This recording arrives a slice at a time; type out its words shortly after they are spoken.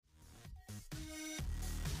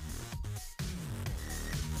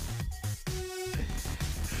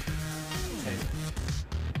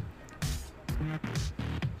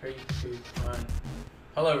Three, two, one.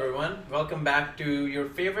 Hello, everyone. Welcome back to your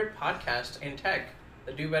favorite podcast in tech,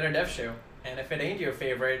 the Do Better Dev Show. And if it ain't your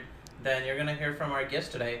favorite, then you're gonna hear from our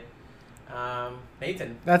guest today,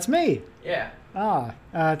 Nathan. That's me. Yeah,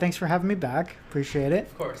 Thanks for having me back. Appreciate it.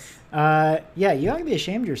 of course. Yeah, you ought to be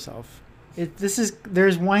ashamed of yourself.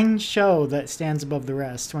 There's one show that stands above the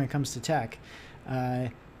rest when it comes to tech,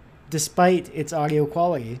 despite its audio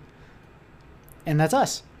quality, and that's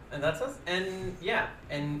us. And that's us. And yeah,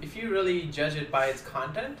 and if you really judge it by its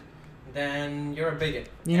content, then you're a bigot.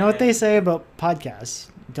 You know what they say about podcasts?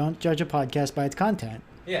 Don't judge a podcast by its content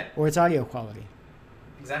Yeah, or its audio quality.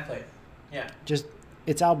 exactly. Yeah, Just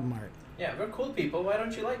its album art. yeah. We're cool people. Why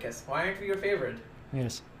don't you like us? Why aren't we your favorite?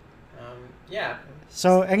 Yes. Yeah.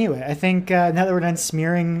 So anyway, I think now that we're done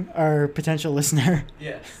smearing our potential listener,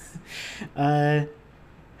 Yes.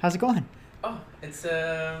 how's it going? Oh, it's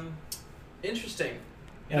interesting.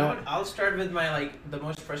 You Yeah. know what? I'll start with my the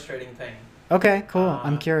most frustrating thing. Okay, cool.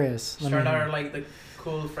 I'm curious. Let me Start hear. our the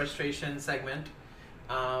cool frustration segment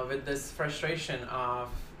with this frustration of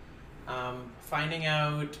finding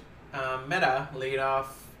out Meta laid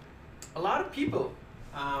off a lot of people.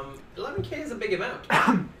 11K is a big amount,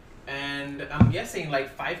 and I'm guessing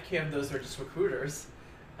 5K of those are just recruiters.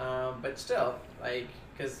 But still,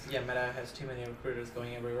 because Meta has too many recruiters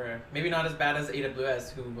going everywhere. Maybe not as bad as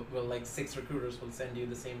AWS, who will 6 recruiters will send you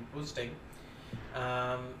the same posting.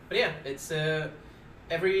 But yeah, it's for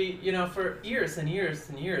years and years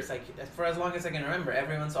and years, for as long as I can remember,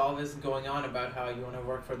 everyone's always going on about how you want to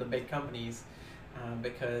work for the big companies,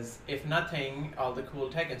 because if nothing, all the cool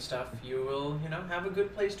tech and stuff, you will have a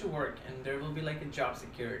good place to work, and there will be a job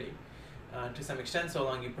security to some extent, so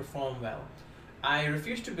long you perform well. I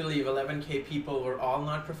refuse to believe 11K people were all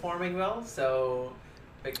not performing well, so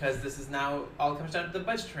because this is now all comes down to the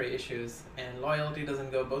budgetary issues, and loyalty doesn't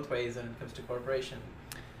go both ways when it comes to corporation.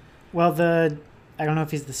 Well, I don't know if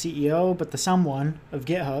he's the CEO, but the someone of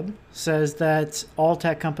GitHub says that all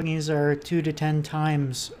tech companies are 2 to 10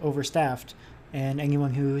 times overstaffed, and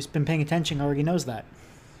anyone who's been paying attention already knows that.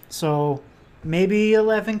 So maybe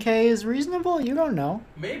 11K is reasonable? You don't know.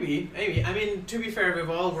 Maybe. I mean, to be fair, we've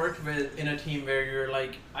all worked in a team where you're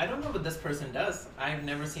I don't know what this person does. I've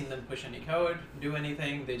never seen them push any code, do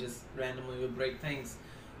anything. They just randomly will break things.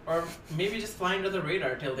 Or maybe just fly under the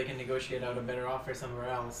radar till they can negotiate out a better offer somewhere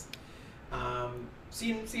else.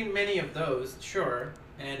 Seen many of those, sure.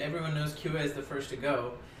 And everyone knows QA is the first to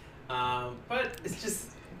go. But it's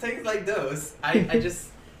just things like those.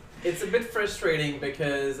 It's a bit frustrating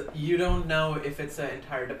because you don't know if it's an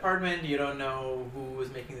entire department, you don't know who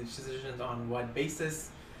is making the decisions on what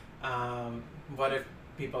basis, what if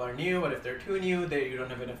people are new, what if they're too new, you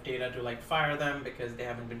don't have enough data to fire them because they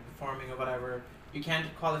haven't been performing or whatever. You can't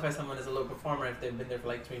qualify someone as a low performer if they've been there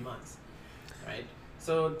for 3 months, right?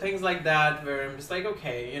 So things like that where I'm just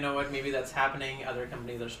okay, you know what, maybe that's happening, other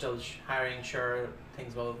companies are still hiring, sure,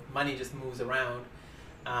 money just moves around.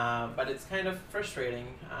 But it's kind of frustrating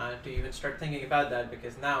to even start thinking about that,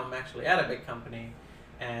 because now I'm actually at a big company,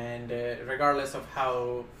 and regardless of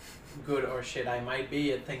how good or shit I might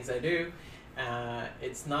be at things I do,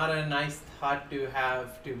 it's not a nice thought to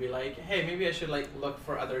have to be hey, maybe I should look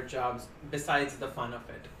for other jobs besides the fun of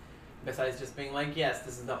it, besides just being yes,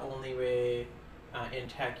 this is the only way in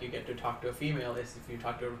tech you get to talk to a female is if you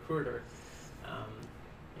talk to a recruiter.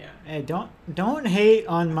 Yeah. Hey, don't hate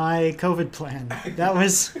on my COVID plan. That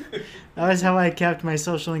was how I kept my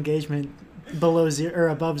social engagement below zero or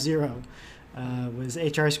above zero. Was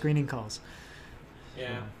HR screening calls.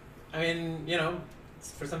 Yeah, I mean,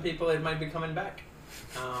 for some people it might be coming back.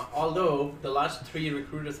 Although the last 3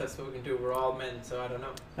 recruiters I've spoken to were all men, so I don't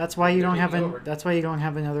know. That's why you don't have over. That's why you don't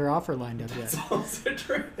have another offer lined up yet. That's also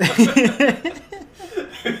true.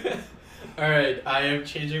 All right, I am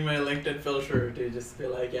changing my LinkedIn filter to just be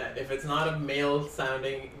if it's not a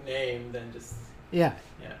male-sounding name, then just... Yeah.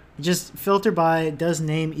 Just filter by, does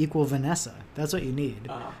name equal Vanessa? That's what you need.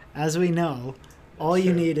 As we know, all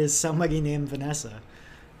you need is somebody named Vanessa.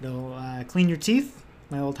 They'll clean your teeth.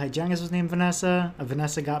 My old hygienist was named Vanessa.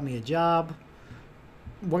 Vanessa got me a job.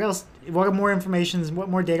 What else? What more information? What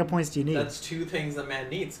more data points do you need? That's 2 things a man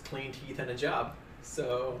needs, clean teeth and a job.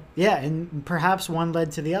 So... Yeah, and perhaps one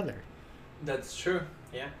led to the other. That's true,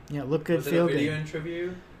 yeah. Yeah, look good, was feel it a video good.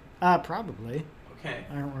 interview? Probably. Okay.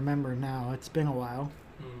 I don't remember now. It's been a while.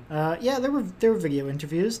 Hmm. Yeah, there were video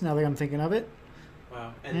interviews. Now that I'm thinking of it.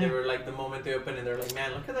 Wow. And they were the moment they opened and they're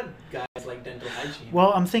man, look at that guy's dental hygiene.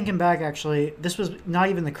 Well, I'm thinking back actually. This was not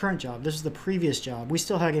even the current job. This was the previous job. We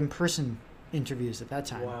still had in-person interviews at that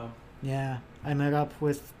time. Wow. Yeah, I met up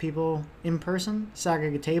with people in person, sat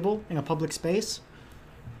at a table in a public space.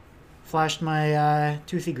 flashed my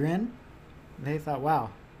toothy grin. They thought,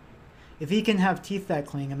 wow, if he can have teeth that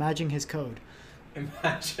clean, imagine his code.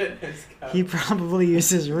 Imagine his code. He probably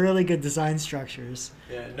uses really good design structures.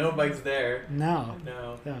 Yeah, no bugs there. No,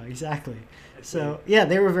 exactly. So yeah,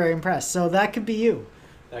 they were very impressed. So that could be you.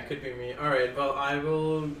 That could be me. All right. Well, I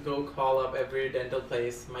will go call up every dental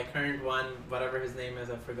place. My current one, whatever his name is,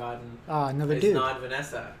 I've forgotten. Another it's dude. Not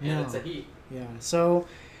Vanessa, and No. it's a he. Yeah. So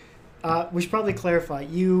we should probably clarify.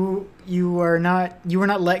 You were not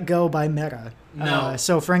let go by Meta. No.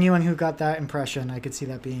 So for anyone who got that impression, I could see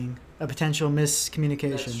that being a potential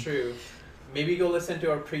miscommunication. That's true. Maybe go listen to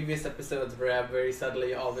our previous episodes where I've very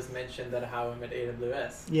subtly always mentioned that how I'm at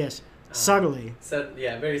AWS. Yes. Subtly.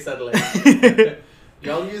 Yeah, very subtly.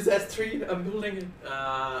 Y'all use S3. I'm building it.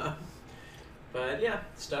 But yeah,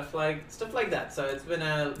 stuff like that. So it's been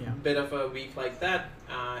a bit of a week like that,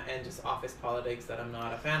 and just office politics that I'm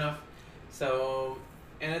not a fan of. So,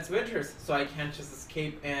 and it's winters, so I can't just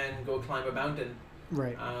escape and go climb a mountain.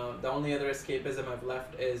 Right. The only other escapism I've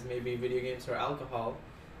left is maybe video games or alcohol,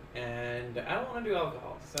 and I don't want to do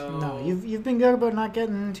alcohol. So no, you've been good about not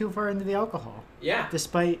getting too far into the alcohol. Yeah.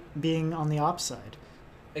 Despite being on the ops side.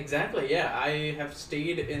 Exactly, yeah. I have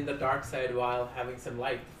stayed in the dark side while having some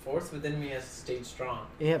light. The force within me has stayed strong.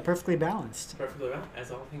 Yeah, perfectly balanced. Perfectly well,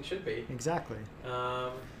 as all things should be. Exactly.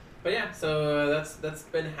 But yeah, so that's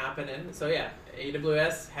been happening. So yeah,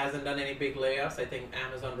 AWS hasn't done any big layoffs. I think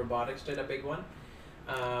Amazon Robotics did a big one.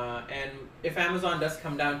 And if Amazon does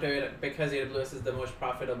come down to it, because AWS is the most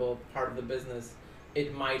profitable part of the business,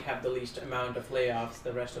 it might have the least amount of layoffs.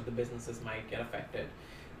 The rest of the businesses might get affected.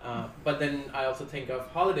 But then I also think of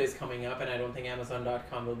holidays coming up, and I don't think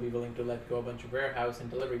Amazon.com will be willing to let go a bunch of warehouse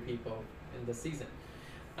and delivery people in this season.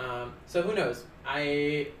 So who knows?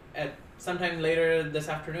 At sometime later this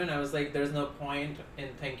afternoon, I was like, there's no point in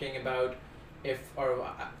thinking about if or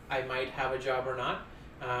I might have a job or not.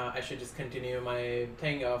 I should just continue my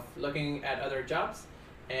thing of looking at other jobs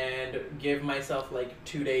and give myself like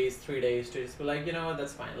 2 days, 3 days to just be like, you know what,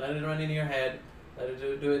 that's fine. Let it run in your head. Let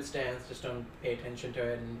it do its dance. Just don't pay attention to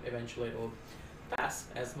it, and eventually it'll pass,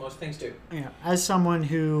 as most things do. Yeah, as someone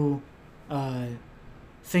who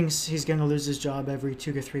thinks he's going to lose his job every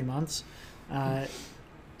 2 to 3 months, I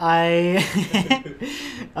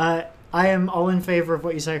am all in favor of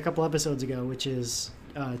what you said a couple episodes ago, which is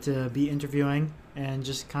to be interviewing and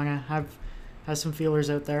just kind of have some feelers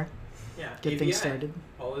out there. Yeah, get things started.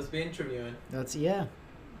 Always be interviewing.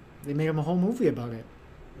 They made him a whole movie about it.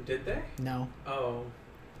 Did they? No. Oh.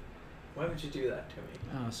 Why would you do that to me?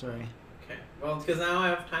 Oh, sorry. Okay. Well, because now I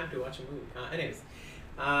have time to watch a movie. Anyways.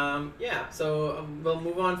 Yeah, so we'll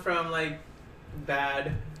move on from, like,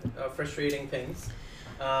 bad, frustrating things.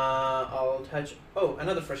 I'll touch... Oh,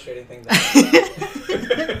 another frustrating thing.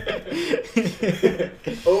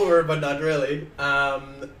 Over, but not really.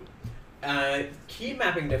 Key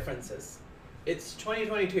mapping differences. It's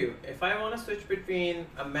 2022. If I want to switch between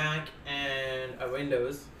a Mac and a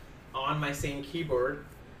Windows on my same keyboard,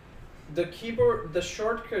 the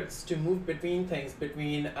shortcuts to move between things,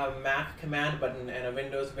 between a Mac command button and a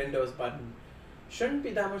Windows button, shouldn't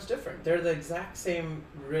be that much different. They're the exact same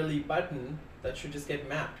really button that should just get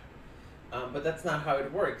mapped. But that's not how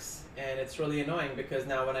it works, and it's really annoying because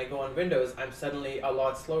now when I go on Windows, I'm suddenly a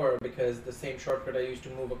lot slower because the same shortcut I used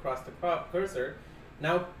to move across the cursor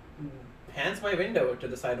now pans my window to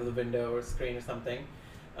the side of the window or screen or something,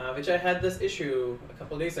 which I had this issue a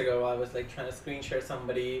couple days ago. I was like trying to screen share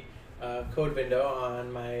somebody code window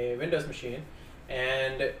on my Windows machine,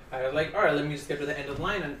 and I was like, all right, let me just get to the end of the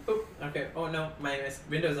line, and boop, okay, oh no, my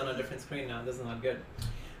Window's on a different screen now. This is not good.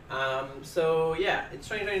 So yeah, it's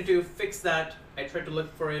 2022. Fix that. I tried to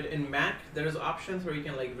look for it in Mac. There's options where you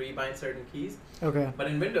can like rebind certain keys. Okay. But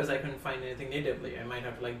in Windows, I couldn't find anything natively. I might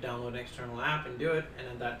have to like download an external app and do it. And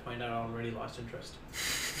at that point, I already lost interest.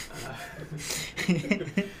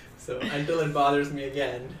 So until it bothers me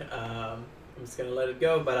again, I'm just gonna let it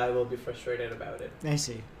go. But I will be frustrated about it. I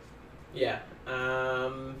see. Yeah.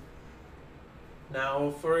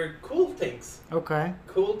 Now for cool things. Okay.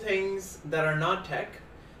 Cool things that are not tech.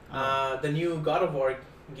 The new God of War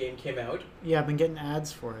game came out. Yeah, I've been getting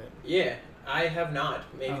ads for it. Yeah, I have not.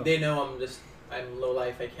 Maybe they know I'm low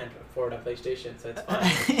life. I can't afford a PlayStation, so it's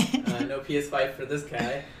fine. No PS5 for this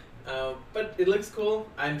guy. But it looks cool.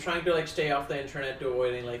 I'm trying to like stay off the internet to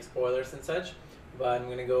avoid any like spoilers and such. But I'm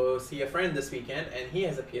gonna go see a friend this weekend, and he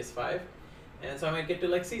has a PS5, and so I might get to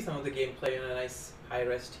like see some of the gameplay on a nice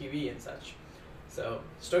high-res TV and such. So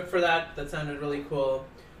stoked for that. That sounded really cool.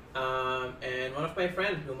 And one of my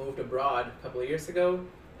friends who moved abroad a couple of years ago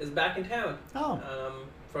is back in town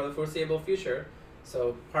for the foreseeable future.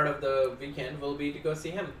 So part of the weekend will be to go see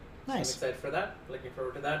him. So I'm excited for that. Looking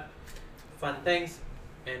forward to that. Fun things.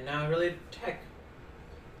 And now really tech.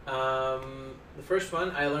 The first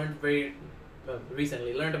one I learned very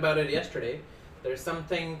recently. Learned about it yesterday. There's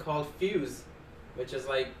something called Fuse, which is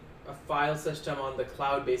like a file system on the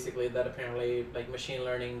cloud basically that apparently like machine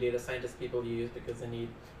learning data scientist people use because they need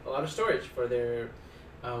a lot of storage for their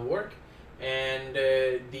work. And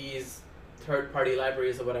these third-party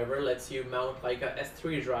libraries or whatever lets you mount like a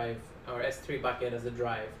S3 drive or S3 bucket as a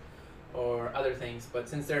drive or other things. But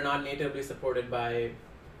since they're not natively supported by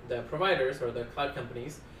the providers or the cloud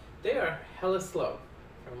companies, they are hella slow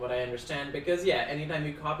from what I understand, because yeah, anytime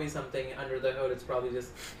you copy something under the hood, it's probably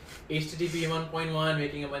just HTTP 1.1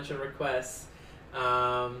 making a bunch of requests.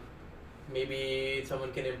 Maybe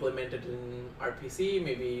someone can implement it in RPC.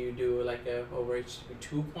 Maybe you do like a over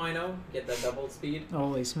HTTP 2.0, get that double speed.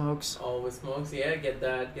 Holy smokes! Always smokes, yeah. Get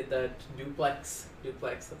that duplex.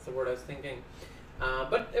 Duplex. That's the word I was thinking.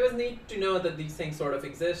 But it was neat to know that these things sort of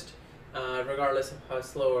exist, regardless of how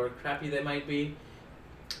slow or crappy they might be.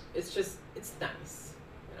 It's nice,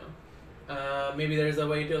 you know. Maybe there's a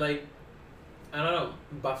way to like, I don't know,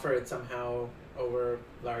 buffer it somehow over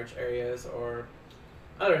large areas or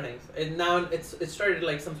other things. And now it started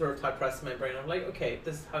like some sort of thought process in my brain. I'm like, okay,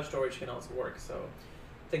 this is how storage can also work. So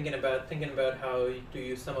thinking about how to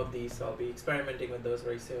use some of these. So I'll be experimenting with those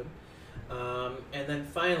very soon. And then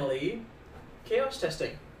finally, chaos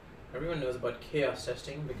testing. Everyone knows about chaos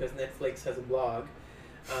testing because Netflix has a blog.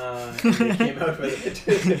 They came out with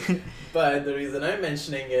it. But the reason I'm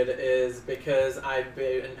mentioning it is because I've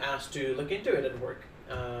been asked to look into it at work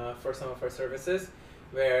for some of our services,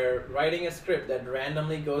 where writing a script that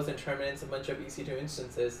randomly goes and terminates a bunch of EC2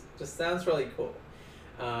 instances just sounds really cool.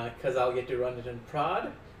 Because I'll get to run it in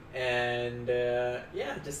prod and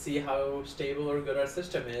yeah, just see how stable or good our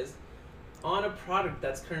system is on a product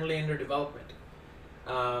that's currently under development.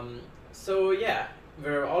 So yeah,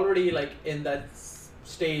 we're already like in that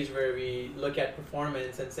stage where we look at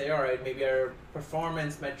performance and say, all right, maybe our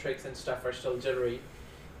performance metrics and stuff are still jittery.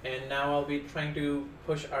 And now I'll be trying to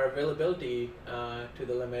push our availability to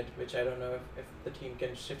the limit, which I don't know if the team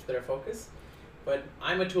can shift their focus. But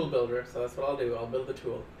I'm a tool builder, so that's what I'll do. I'll build the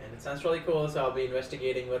tool. And it sounds really cool, so I'll be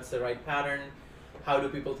investigating what's the right pattern. How do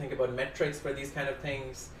people think about metrics for these kind of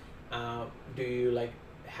things? Do you like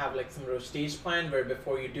have like some sort of stage plan where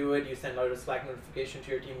before you do it, you send out a Slack notification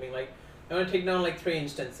to your team being like, I want to take down like 3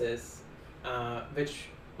 instances, which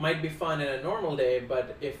might be fun in a normal day,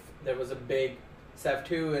 but if there was a big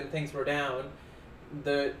Sev2 and things were down,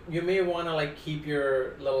 you may want to like keep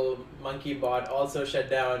your little monkey bot also shut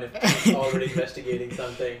down if it's already investigating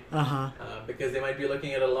something. Because they might be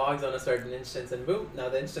looking at the logs on a certain instance and boom, now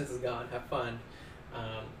the instance is gone. Have fun.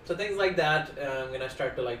 So things like that. I'm gonna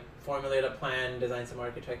start to like formulate a plan, design some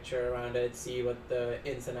architecture around it, see what the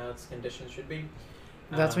ins and outs conditions should be.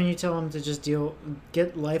 That's when you tell them to just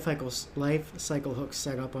get life cycle hooks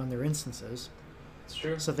set up on their instances. It's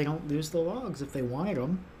true. So they don't lose the logs if they wanted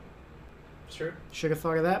them. Sure. Should have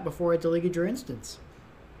thought of that before I deleted your instance.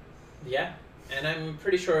 Yeah, and I'm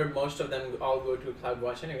pretty sure most of them all go to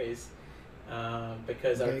CloudWatch anyways,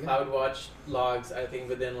 because our CloudWatch logs, I think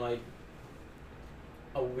within like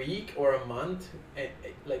a week or a month, it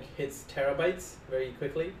like hits terabytes very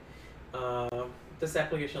quickly. This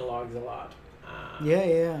application logs a lot.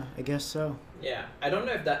 Yeah, I guess so. Yeah, I don't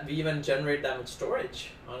know if that we even generate that much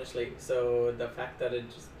storage, honestly. So the fact that it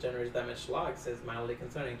just generates that much logs is mildly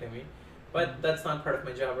concerning to me. But that's not part of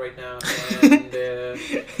my job right now. And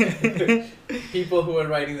people who are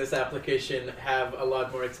writing this application have a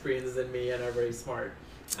lot more experience than me and are very smart.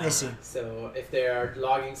 I see. So if they are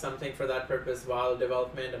logging something for that purpose while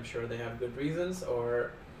development, I'm sure they have good reasons,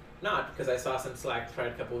 or not, because I saw some Slack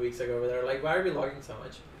thread a couple of weeks ago where they're like, why are we logging so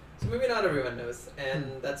much? So maybe not everyone knows,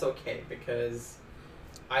 and that's okay, because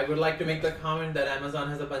I would like to make the comment that Amazon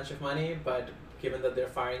has a bunch of money, but given that they're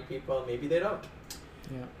firing people, maybe they don't.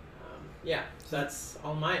 Yeah. Yeah, so that's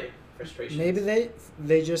all my frustrations. Maybe they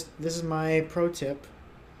just, this is my pro tip.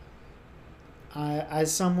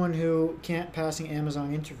 As someone who can't pass an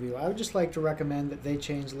Amazon interview, I would just like to recommend that they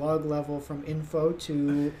change log level from info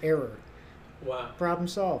to error. Wow. Problem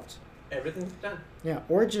solved. Everything's done. Yeah,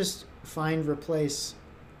 or just find replace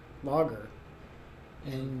logger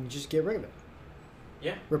and just get rid of it.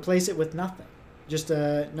 Yeah. Replace it with nothing. Just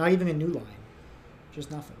not even a new line.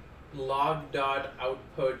 Just nothing.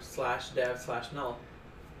 log.output/dev/null.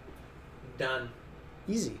 Done.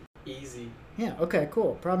 Easy. Yeah, okay,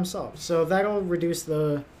 cool. Problem solved. So that'll reduce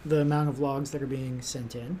the amount of logs that are being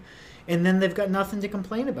sent in. And then they've got nothing to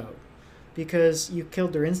complain about because you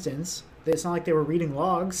killed their instance. It's not like they were reading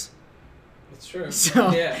logs. It's true.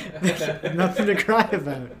 So yeah. nothing to cry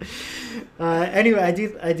about. Anyway,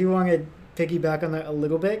 I do want to piggyback on that a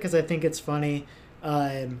little bit because I think it's funny.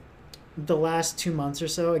 The last 2 months or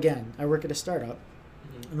so, again, I work at a startup,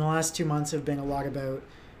 and the last 2 months have been a lot about,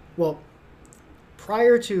 well,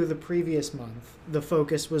 prior to the previous month, the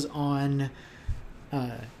focus was on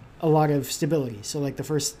a lot of stability. So like the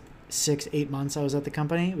first 6-8 months I was at the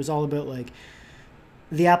company, it was all about like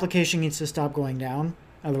the application needs to stop going down,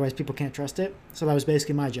 otherwise people can't trust it. So that was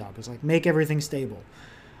basically my job. It was like make everything stable.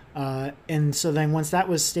 And so then once that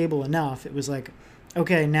was stable enough, it was like,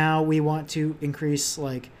 okay, now we want to increase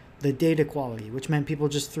like the data quality, which meant people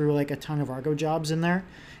just threw like a ton of Argo jobs in there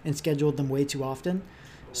and scheduled them way too often.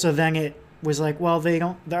 So then it was like, well,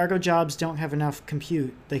 the Argo jobs don't have enough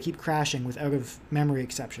compute. They keep crashing with out of memory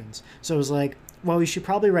exceptions. So it was like, well, we should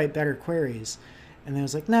probably write better queries. And then it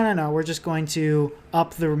was like, no, we're just going to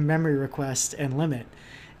up the memory request and limit.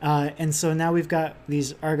 And so now we've got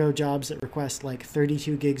these Argo jobs that request like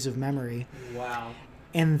 32 gigs of memory. Wow.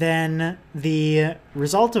 And then the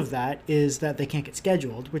result of that is that they can't get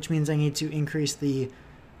scheduled, which means I need to increase the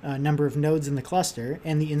number of nodes in the cluster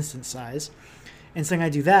and the instance size. And so I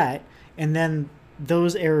do that, and then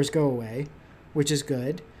those errors go away, which is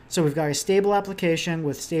good. So we've got a stable application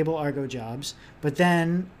with stable Argo jobs, but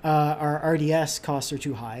then our RDS costs are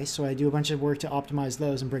too high, so I do a bunch of work to optimize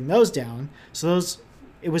those and bring those down. So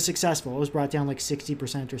it was successful. It was brought down like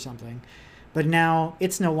 60% or something. But now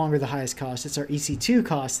it's no longer the highest cost. It's our EC2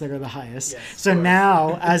 costs that are the highest. Yes, so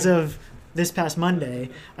now, as of this past Monday,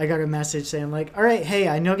 I got a message saying like, all right, hey,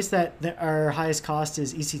 I noticed that our highest cost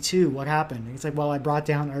is EC2. What happened? And it's like, well, I brought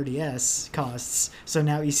down RDS costs. So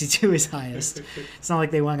now EC2 is highest. It's not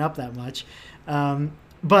like they went up that much.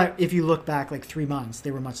 But if you look back like 3 months,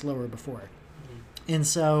 they were much lower before. And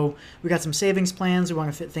so we got some savings plans. We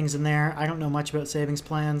want to fit things in there. I don't know much about savings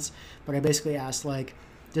plans, but I basically asked like,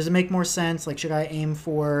 does it make more sense? Like, should I aim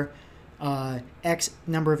for X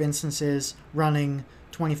number of instances running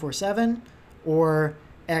 24/7 or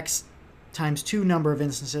X times 2 number of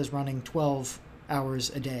instances running 12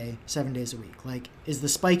 hours a day, 7 days a week? Like, is the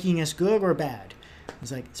spikiness good or bad?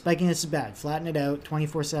 It's like, spikiness is bad. Flatten it out.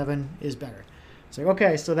 24/7 is better. It's like,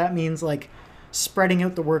 okay, so that means like spreading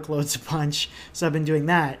out the workloads a bunch. So I've been doing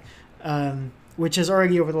that, which has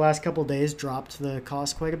already over the last couple of days dropped the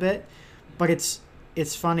cost quite a bit. But it's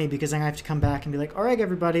funny because then I have to come back and be like, all right,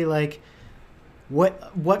 everybody, like,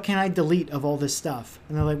 what can I delete of all this stuff?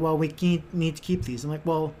 And they're like, well, we need to keep these. I'm like,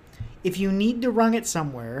 well, if you need to run it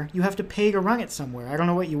somewhere, you have to pay to run it somewhere. I don't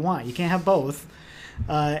know what you want. You can't have both.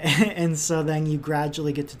 And so then you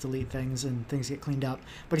gradually get to delete things and things get cleaned up.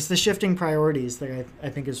 But it's the shifting priorities that I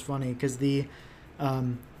think is funny because they're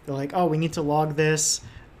like, oh, we need to log this.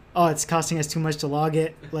 Oh, it's costing us too much to log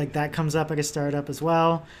it. Like that comes up at a startup as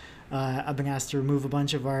well. I've been asked to remove a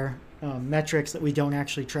bunch of our metrics that we don't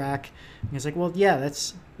actually track. And it's like, well, yeah,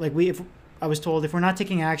 that's like I was told if we're not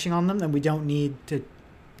taking action on them, then we don't need to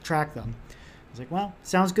track them. I was like, well,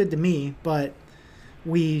 sounds good to me, but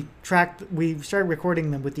we started recording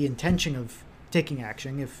them with the intention of taking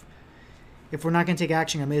action. If we're not going to take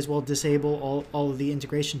action, I may as well disable all of the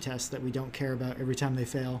integration tests that we don't care about every time they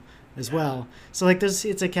fail as well. So like it's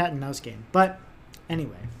a cat and mouse game. But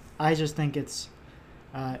anyway, I just think it's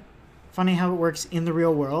funny how it works in the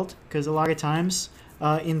real world, because a lot of times,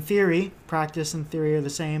 in theory, practice and theory are the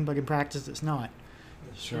same, but in practice it's not.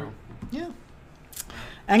 Sure. Yeah.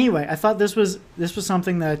 Anyway, I thought this was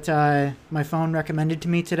something that my phone recommended to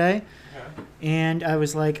me today, and I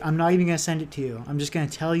was like, I'm not even going to send it to you. I'm just going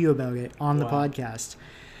to tell you about it on the podcast.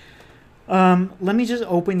 Let me just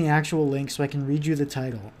open the actual link so I can read you the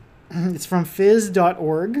title. It's from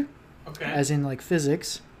phys.org, as in like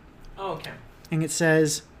physics. Oh, okay. And it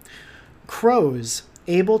says, crows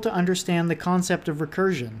able to understand the concept of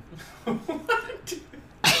recursion. What?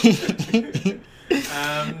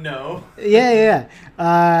 No. Yeah.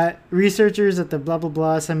 Researchers at the blah, blah,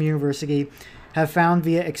 blah, some university have found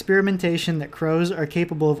via experimentation that crows are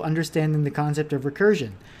capable of understanding the concept of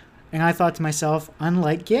recursion. And I thought to myself,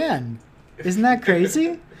 unlike GAN. Isn't that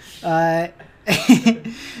crazy?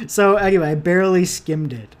 So anyway, I barely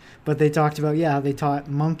skimmed it. But they talked about, they taught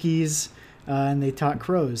monkeys and they taught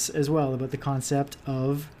crows as well about the concept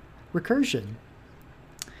of recursion.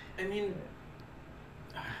 I mean,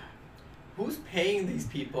 who's paying these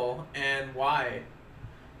people and why?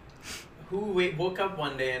 Who woke up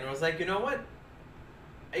one day and was like, you know what?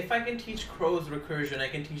 If I can teach crows recursion, I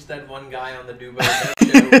can teach that one guy on the Dubai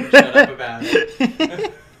show who shut up about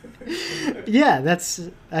it. Yeah,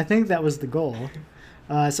 I think that was the goal.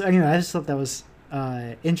 So anyway, I just thought that was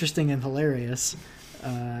interesting and hilarious.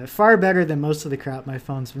 Far better than most of the crap my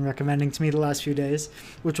phone's been recommending to me the last few days,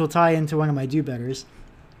 which will tie into one of my do-betters.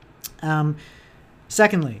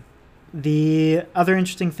 Secondly, the other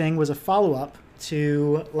interesting thing was a follow-up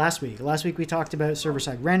to last week. Last week we talked about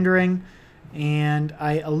server-side rendering, and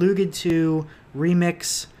I alluded to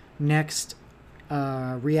Remix, Next,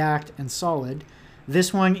 React, and Solid.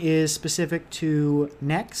 This one is specific to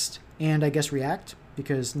Next and I guess React,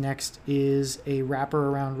 because Next is a wrapper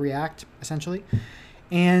around React, essentially.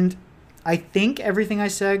 And I think everything I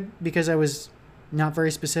said, because I was not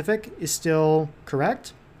very specific, is still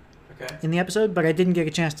correct in the episode, but I didn't get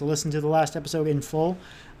a chance to listen to the last episode in full.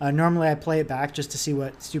 Normally I play it back just to see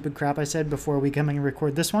what stupid crap I said before we come and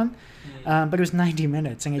record this one. But it was 90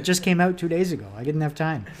 minutes, and it just came out 2 days ago. I didn't have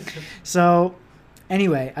time. So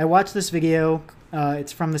anyway, I watched this video.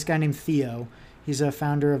 It's from this guy named Theo. He's a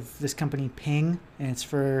founder of this company Ping, and it's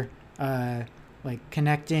for like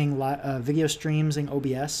connecting video streams in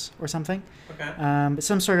OBS or something.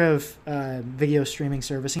 Some sort of video streaming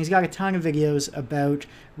service. And he's got a ton of videos about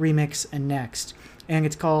Remix and Next. And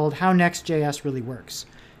it's called How Next.js Really Works.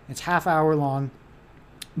 It's half-hour long.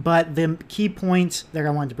 But the key point that I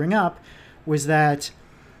wanted to bring up was that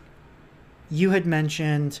you had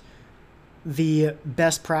mentioned the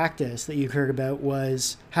best practice that you heard about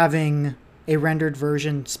was having a rendered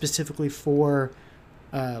version specifically for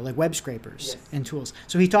like web scrapers and tools.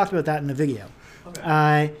 So he talked about that in the video.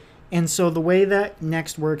 And so the way that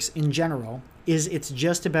Next works in general is it's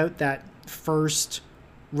just about that first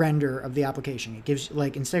render of the application. It gives,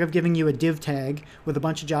 like, instead of giving you a div tag with a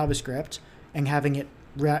bunch of JavaScript and having it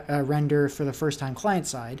render for the first time client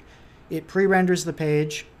side, it pre-renders the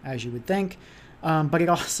page, as you would think, but it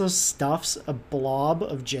also stuffs a blob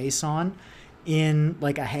of JSON in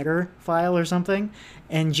like a header file or something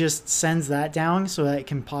and just sends that down so that it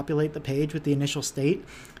can populate the page with the initial state.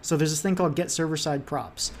 So there's this thing called get server-side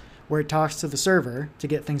props, where it talks to the server to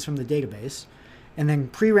get things from the database, and then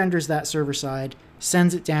pre-renders that server-side,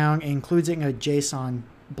 sends it down, and includes it in a JSON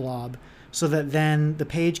blob so that then the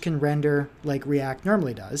page can render like React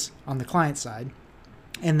normally does on the client side,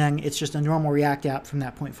 and then it's just a normal React app from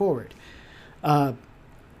that point forward.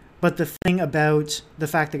 But the thing about the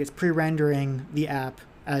fact that it's pre-rendering the app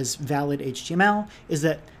as valid HTML is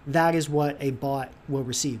that that is what a bot will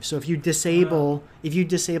receive. So if you disable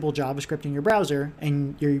JavaScript in your browser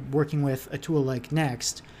and you're working with a tool like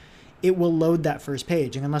Next, it will load that first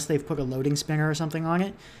page, and unless they've put a loading spinner or something on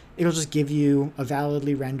it, it'll just give you a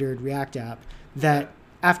validly rendered React app that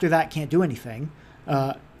after that can't do anything.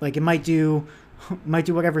 Like it might do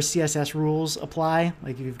whatever CSS rules apply,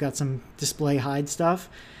 like if you've got some display hide stuff.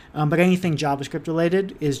 But anything JavaScript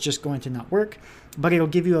related is just going to not work. But it'll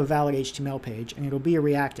give you a valid HTML page, and it'll be a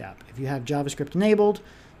React app. If you have JavaScript enabled,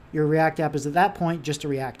 your React app is at that point just a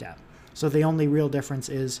React app. So the only real difference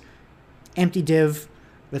is empty div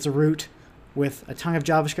that's a root with a ton of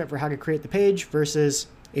JavaScript for how to create the page versus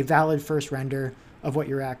a valid first render of what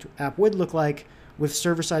your React app would look like with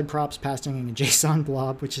server-side props passing in a JSON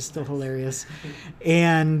blob, which is still hilarious.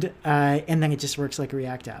 And then it just works like a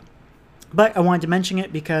React app. But I wanted to mention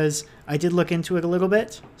it because I did look into it a little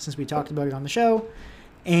bit since we talked about it on the show.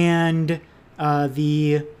 And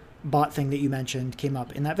the bot thing that you mentioned came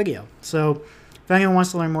up in that video. So if anyone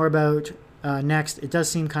wants to learn more about Next, it does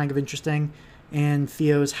seem kind of interesting. And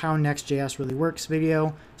Theo's How Next.js Really Works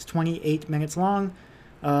video, it's 28 minutes long,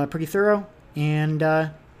 pretty thorough, and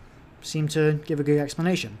seemed to give a good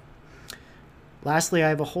explanation. Lastly, I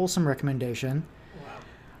have a wholesome recommendation. Wow.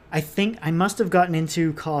 I think I must have gotten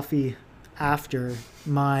into coffee after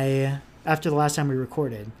the last time we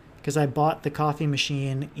recorded, because I bought the coffee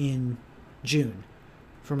machine in June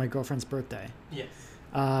for my girlfriend's birthday. Yes.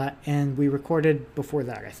 And we recorded before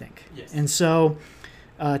that, I think. Yes. And so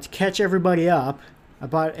to catch everybody up, I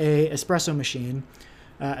bought a espresso machine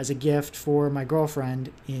as a gift for my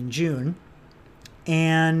girlfriend in June.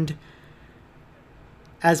 And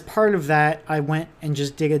as part of that, I went and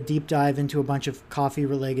just did a deep dive into a bunch of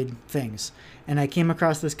coffee-related things. And I came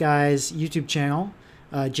across this guy's YouTube channel,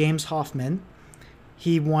 James Hoffman.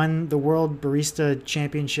 He won the World Barista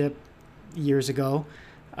Championship years ago.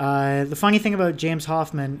 The funny thing about James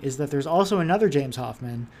Hoffman is that there's also another James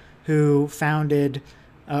Hoffman who founded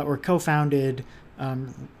or co-founded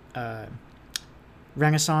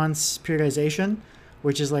Renaissance Periodization,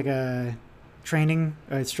 which is like a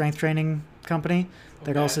strength training company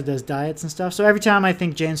that also does diets and stuff. So every time I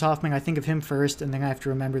think James Hoffman, I think of him first, and then I have to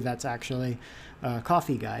remember that's actually a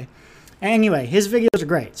coffee guy. Anyway, his videos are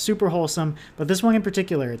great, super wholesome, but this one in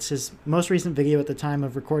particular, it's his most recent video at the time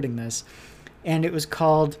of recording this, and it was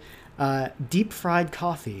called Deep fried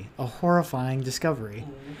coffee, a horrifying discovery.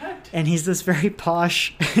 What? And he's this very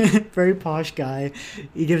posh, very posh guy.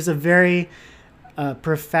 He gives a very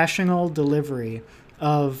professional delivery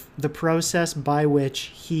of the process by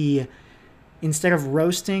which he, instead of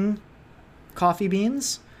roasting coffee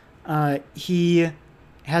beans, he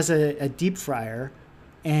has a deep fryer,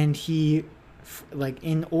 and he, like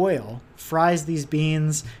in oil, fries these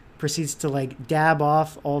beans, proceeds to like dab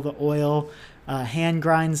off all the oil, hand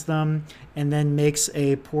grinds them, and then makes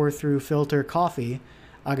a pour through filter coffee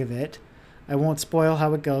out of it. I won't spoil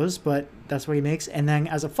how it goes, but that's what he makes. And then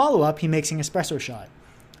as a follow-up, he makes an espresso shot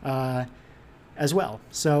as well.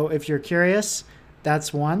 So if you're curious,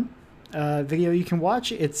 that's one video you can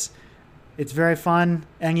watch. It's very fun.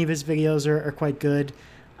 Any of his videos are quite good.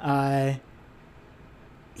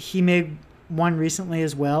 He made one recently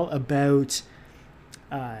as well about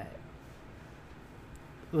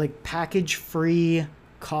like package-free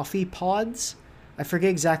coffee pods. I forget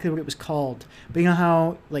exactly what it was called, but you know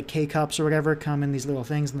how like K-cups or whatever come in these little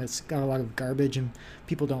things and it's got a lot of garbage and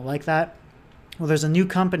people don't like that? Well, there's a new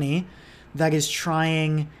company that is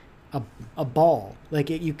trying a ball. Like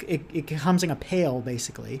it comes in a pail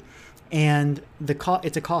basically, and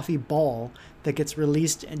it's a coffee ball that gets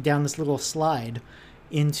released down this little slide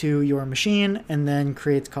into your machine and then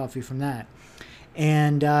creates coffee from that.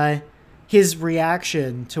 And his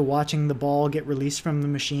reaction to watching the ball get released from the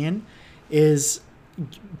machine is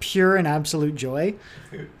pure and absolute joy.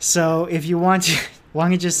 So if you want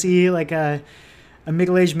to just see like a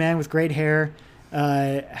middle-aged man with great hair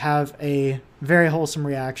have a very wholesome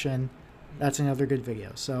reaction, that's another good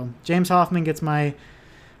video. So James Hoffmann gets my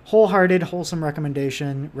wholehearted, wholesome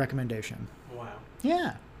recommendation. Wow.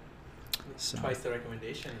 Yeah. So. Twice the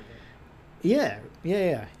recommendation. Yeah.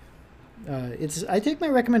 I take my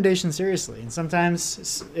recommendation seriously, and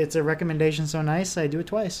sometimes it's a recommendation so nice I do it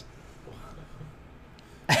twice.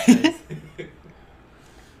 Nice.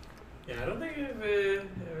 Yeah, I don't think I've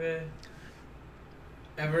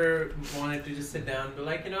ever wanted to just sit down and be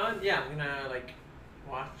like, you know what? Yeah, I'm gonna like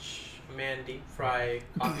watch a man deep fry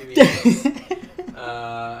coffee beans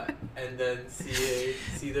and then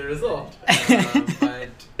see the result. But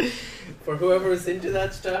for whoever's into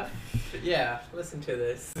that stuff, yeah, listen to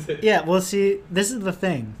this. Yeah, well, see, this is the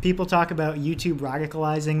thing. People talk about YouTube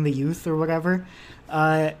radicalizing the youth or whatever.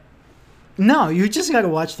 No, you just got to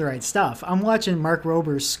watch the right stuff. I'm watching Mark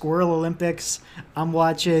Rober's Squirrel Olympics. I'm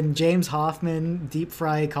watching James Hoffmann deep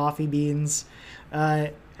fry coffee beans.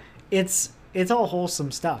 It's all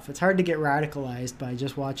wholesome stuff. It's hard to get radicalized by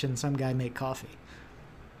just watching some guy make coffee.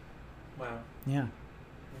 Wow. Yeah.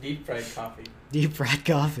 Deep fried coffee. Deep fried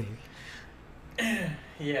coffee.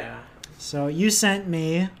 Yeah. So you sent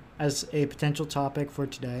me as a potential topic for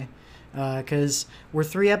today, because we're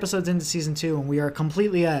 3 episodes into season 2 and we are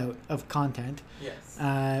completely out of content. Yes.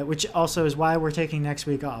 Which also is why we're taking next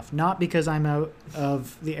week off. Not because I'm out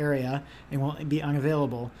of the area and won't be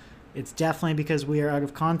unavailable. It's definitely because we are out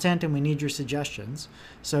of content and we need your suggestions.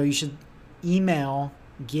 So you should email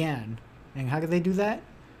Gian. And how do they do that?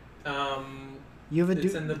 You have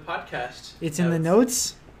it's in the podcast. It's in the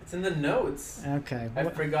notes? It's in the notes. Okay.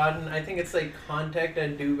 I've forgotten. I think it's like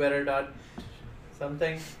contact@dobetter.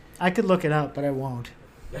 Something. I could look it up, but I won't.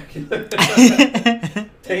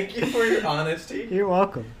 Thank you for your honesty. You're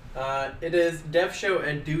welcome. It is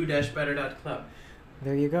devshow@do-better.club.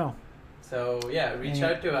 There you go. So yeah, reach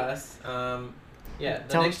out to us. The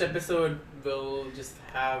next episode will just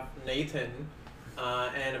have Nathan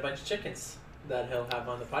and a bunch of chickens that he'll have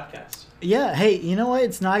on the podcast. Yeah. Hey, you know what?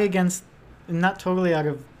 It's not totally out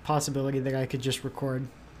of possibility that I could just record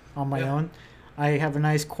on my own. I have a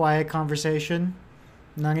nice quiet conversation.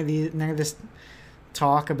 None of this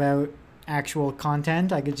talk about actual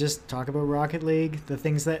content. I could just talk about Rocket League, the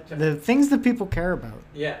things that people care about.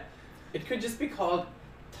 Yeah. It could just be called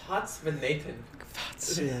Thoughts with Nathan.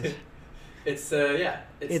 Thoughts. Yeah. It's a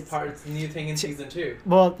new thing in season 2.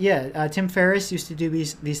 Well, yeah, Tim Ferriss used to do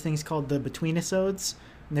these things called the Between-isodes.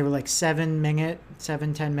 And they were like 10-minute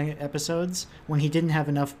episodes when he didn't have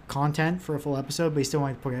enough content for a full episode, but he still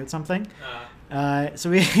wanted to put out something. So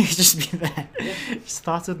we just be that. Yeah. Just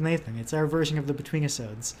Thoughts with Nathan. It's our version of the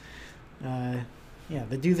Between-isodes.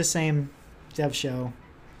 They do the same dev show.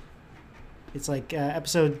 It's like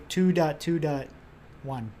episode 2.2.1.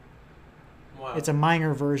 Wow. It's a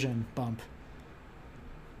minor version bump.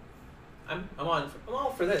 I'm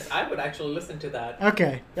all for this. I would actually listen to that.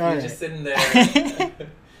 Okay. You're just sitting there.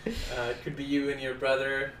 Could be you and your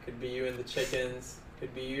brother. Could be you and the chickens.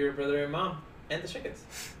 Could be you, your brother and mom, and the chickens.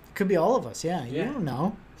 Could be all of us. Yeah. You don't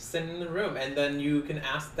know. Sitting in the room, and then you can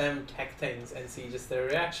ask them tech things and see just their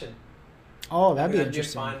reaction. Oh, that'd be That'd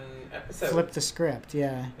interesting. Be a fun episode. Flip the script,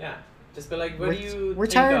 yeah. Yeah. Just be like, what do you We're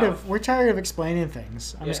think tired of? we're tired of explaining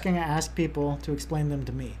things. I'm just Yeah. gonna ask people to explain them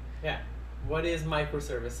to me. Yeah. What is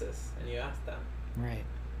microservices? And you ask them. Right.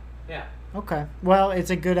 Yeah. Okay. Well, it's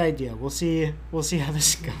a good idea. We'll see how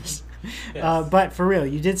this goes. Yes. But for real,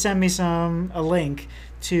 you did send me a link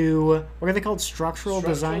to, what are they called? Structural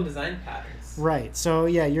design patterns. Right. So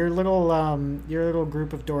yeah, your little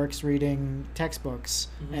group of dorks reading textbooks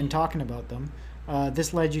Mm-hmm. and talking about them.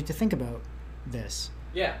 This led you to think about this.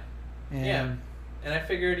 Yeah. And Yeah. And I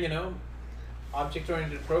figured,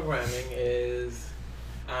 object-oriented programming is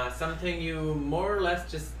something you more or less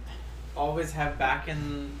just always have back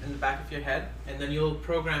in the back of your head, and then you'll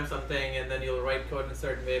program something, and then you'll write code in a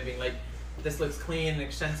certain way, being like, this looks clean and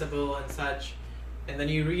extensible and such, and then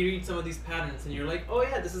you reread some of these patterns, and you're like, oh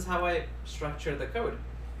yeah, this is how I structure the code.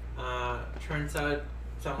 Turns out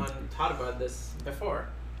someone thought about this before,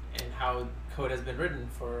 and how code has been written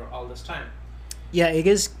for all this time. Yeah, it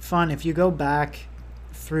is fun if you go back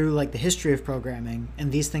through like the history of programming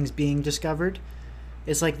and these things being discovered.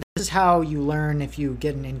 It's like, this is how you learn if you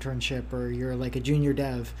get an internship or you're like a junior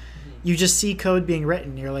dev. Mm-hmm. You just see code being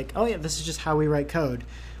written. You're like, oh yeah, this is just how we write code.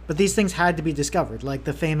 But these things had to be discovered, like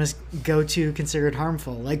the famous go-to considered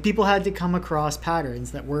harmful. Like, people had to come across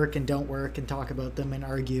patterns that work and don't work and talk about them and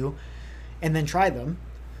argue and then try them.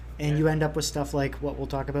 And you end up with stuff like what we'll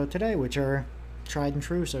talk about today, which are tried and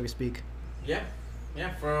true, so to speak. Yeah.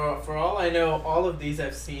 Yeah, for all I know, all of these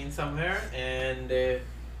I've seen somewhere, and they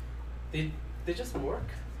just work,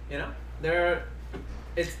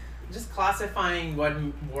 it's just classifying what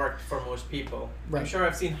worked for most people. Right. I'm sure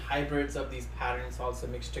I've seen hybrids of these patterns also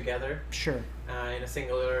mixed together. Sure. In a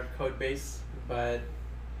singular code base, but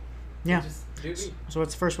yeah. they just do be. So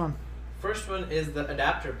what's the first one? First one is the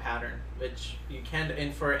adapter pattern, which you can't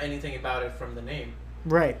infer anything about it from the name.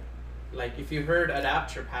 Right. Like, if you heard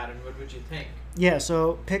adapter pattern, what would you think? Yeah,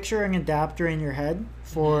 so picture an adapter in your head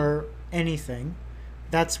for anything.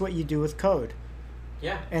 That's what you do with code.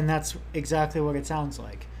 Yeah. And that's exactly what it sounds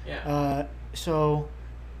like. Yeah. So,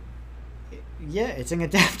 yeah, it's an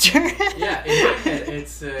adapter. Yeah, in my head,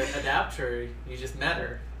 it's an adapter. You just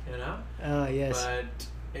matter, Yes.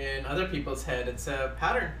 But in other people's head, it's a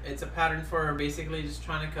pattern. It's a pattern for basically just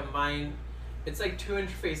trying to combine. It's like two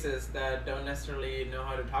interfaces that don't necessarily know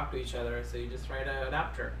how to talk to each other, so you just write an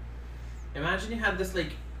adapter. Imagine you had this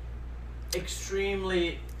like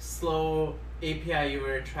extremely slow API you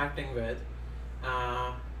were interacting with,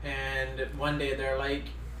 and one day they're like,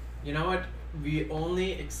 you know what, we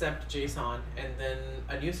only accept JSON, and then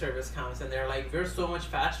a new service comes and they're like, we're so much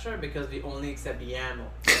faster because we only accept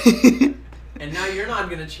YAML. And now you're not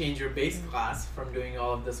going to change your base class from doing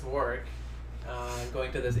all of this work,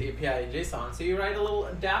 going to this API in JSON. So you write a little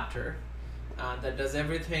adapter that does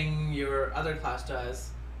everything your other class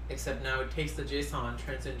does, except now it takes the JSON,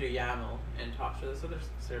 turns into YAML, and talks to this other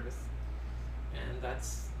service. And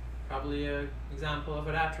that's probably an example of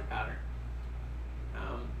adapter pattern.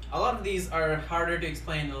 A lot of these are harder to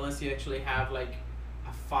explain unless you actually have like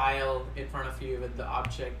a file in front of you with the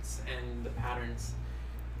objects and the patterns.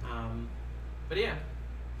 But yeah.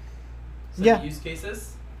 Some use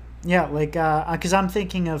cases. Yeah, like, because I'm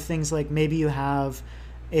thinking of things like maybe you have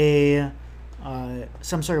a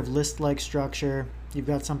some sort of list-like structure. You've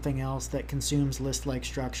got something else that consumes list-like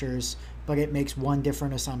structures, but it makes one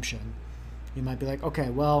different assumption. You might be like, okay,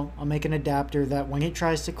 well, I'll make an adapter that when it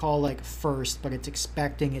tries to call like first, but it's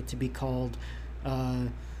expecting it to be called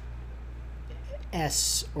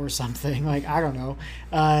S or something, like, I don't know,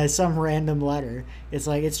 some random letter. It's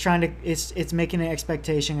like it's making an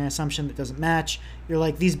expectation and assumption that doesn't match. You're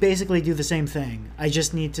like, these basically do the same thing. I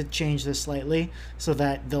just need to change this slightly so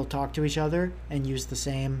that they'll talk to each other and use the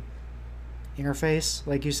same interface,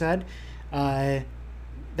 like you said.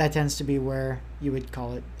 That tends to be where you would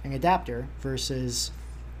call it an adapter versus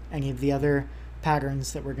any of the other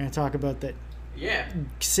patterns that we're going to talk about that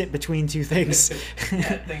sit between two things. Yeah,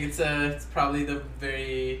 I think it's probably the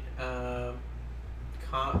very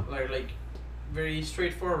very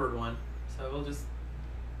straightforward one. So we'll just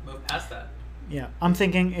move past that. Yeah, I'm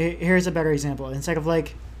thinking, here's a better example. Instead of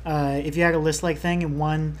like, if you had a list-like thing and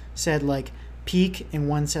one said like peak and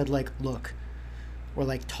one said like look, or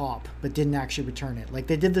like top, but didn't actually return it. Like,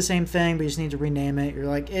 they did the same thing, but you just need to rename it. You're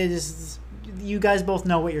like, you guys both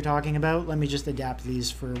know what you're talking about. Let me just adapt these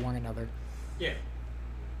for one another. Yeah.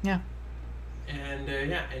 Yeah. And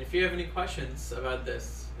and if you have any questions about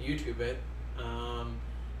this, YouTube it.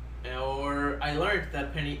 Or I learned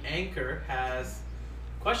that Penny Anchor has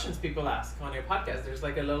questions people ask on your podcast. There's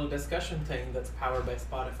like a little discussion thing that's powered by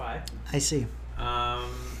Spotify. I see.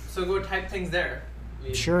 So go type things there.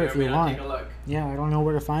 Sure, if you want. Take a look. Yeah, I don't know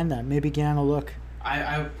where to find that. Maybe get on a look.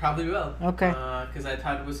 I probably will. Okay. Because I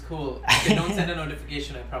thought it was cool. If they don't send a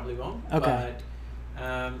notification, I probably won't. Okay.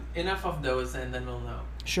 But enough of those, and then we'll know.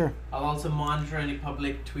 Sure. I'll also monitor any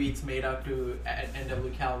public tweets made out to at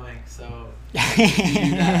NW CalMech, so if you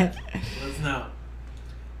do that, let's know.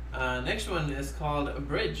 Next one is called a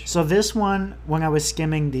bridge. So this one, when I was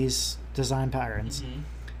skimming these design patterns,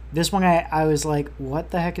 this one I was like,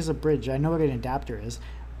 what the heck is a bridge? I know what an adapter is.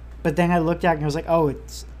 But then I looked at it and I was like, oh,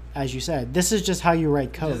 it's, as you said, this is just how you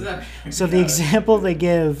write code. So the example they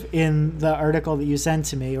give in the article that you sent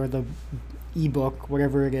to me, or the ebook,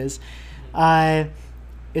 whatever it is,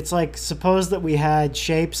 it's like, suppose that we had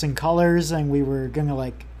shapes and colors and we were going to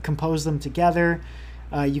like compose them together.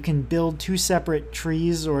 You can build two separate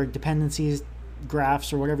trees or dependencies,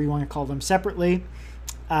 graphs, or whatever you want to call them separately,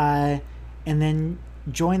 and then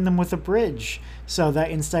join them with a bridge, so that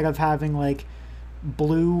instead of having like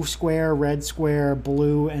blue square, red square,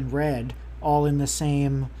 blue, and red all in the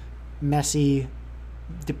same messy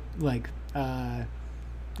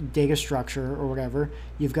data structure or whatever,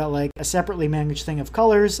 you've got like a separately managed thing of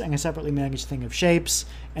colors and a separately managed thing of shapes,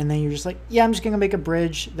 and then you're just like, yeah, I'm just going to make a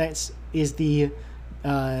bridge that is the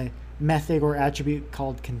method or attribute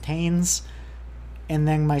called contains, and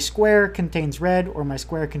then my square contains red or my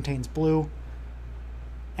square contains blue.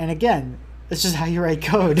 And again, it's just how you write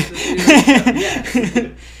code. Yeah.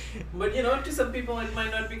 But to some people it might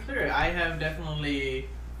not be clear. I have definitely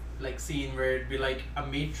seen where it'd be like a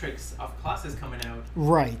matrix of classes coming out.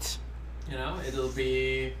 Right. It'll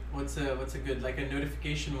be what's a good a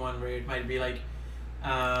notification one where it might be like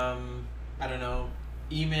I don't know,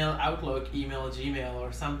 email Outlook, email Gmail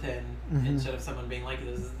or something, instead of someone being like,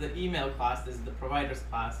 this is the email class, this is the provider's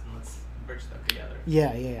class, and let's bridge them together.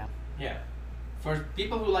 Yeah. For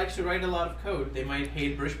people who like to write a lot of code, they might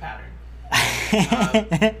hate bridge pattern.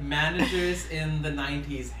 Managers in the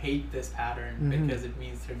 90s hate this pattern because it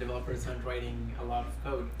means their developers aren't writing a lot of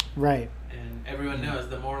code. Right. And everyone knows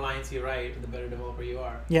the more lines you write, the better developer you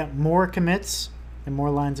are. Yeah, more commits and more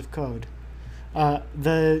lines of code.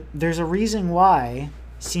 There's a reason why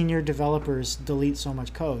senior developers delete so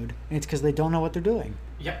much code, and it's because they don't know what they're doing.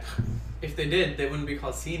 Yep. If they did, they wouldn't be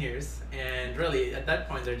called seniors, and really at that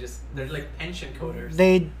point they're like pension coders.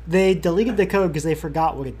 They deleted the code because they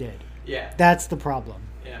forgot what it did. Yeah. That's the problem.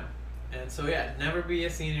 Yeah. And so never be a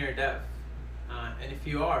senior dev. And if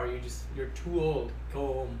you are, you're too old. Go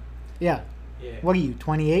home. Yeah. Yeah. What are you,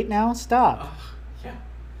 28 now? Stop. Yeah.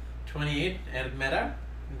 28 and Meta,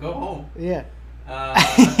 go home. Yeah.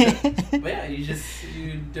 But yeah,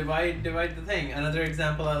 you divide the thing. Another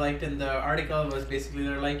example I liked in the article was basically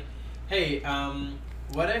they're like, hey,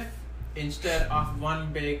 what if instead of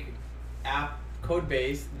one big app code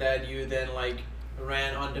base that you then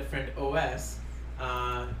ran on different OS,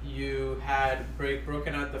 you had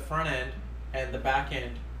broken out the front end and the back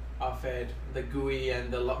end of it, the GUI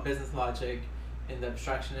and the business logic in the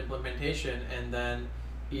abstraction implementation, and then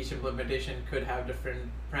each implementation could have different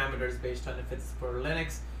parameters based on if it's for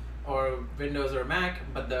Linux or Windows or Mac,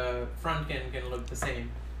 but the front end can look the same.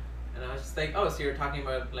 And I was just like, oh, so you're talking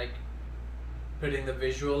about putting the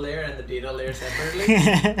visual layer and the data layer separately?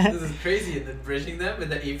 This is crazy, and then bridging them with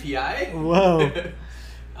the API? Whoa.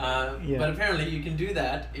 Yeah. But apparently you can do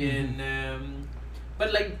that in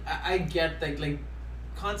but I get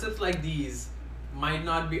concepts like these might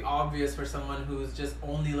not be obvious for someone who's just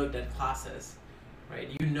only looked at classes, right?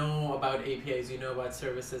 You know about APIs, you know about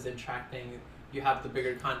services interacting, you have the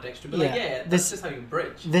bigger context to be that's just how you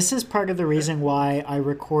bridge. This is part of the reason why I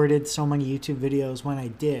recorded so many YouTube videos when I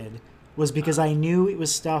did, was because I knew it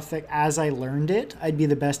was stuff that as I learned it, I'd be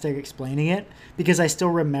the best at explaining it, because I still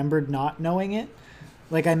remembered not knowing it.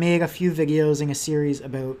 I made a few videos in a series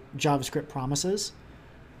about JavaScript promises,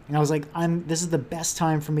 and I was like, this is the best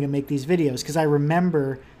time for me to make these videos, because I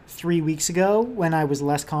remember 3 weeks ago when I was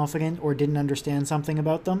less confident or didn't understand something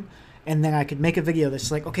about them, and then I could make a video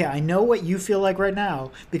that's like, okay, I know what you feel like right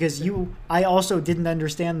now, because I also didn't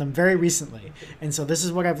understand them very recently, and so this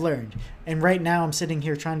is what I've learned. And right now I'm sitting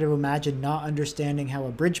here trying to imagine not understanding how a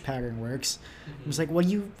bridge pattern works. I was like,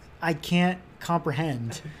 I can't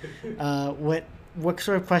comprehend what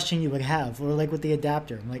sort of question you would have, or with the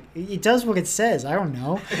adapter. I'm like, it does what it says. I don't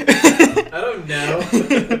know. I don't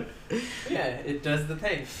know. Yeah, it does the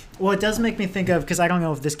thing. Well, it does make me think of, because I don't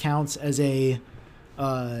know if this counts as a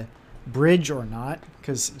bridge or not,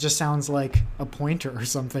 because it just sounds like a pointer or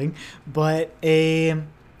something, but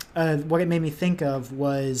what it made me think of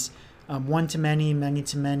was one-to-many,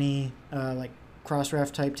 many-to-many,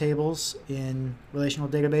 cross-ref type tables in relational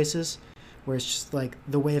databases, where it's just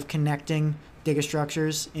the way of connecting data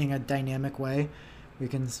structures in a dynamic way, We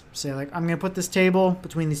can say, like, I'm going to put this table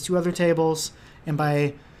between these two other tables, and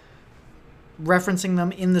by referencing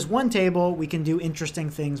them in this one table, we can do interesting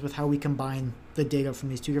things with how we combine the data from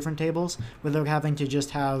these two different tables without having to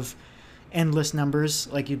just have endless numbers,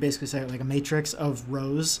 like you basically say, like a matrix of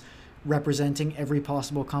rows representing every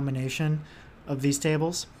possible combination of these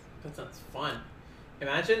tables. That sounds fun.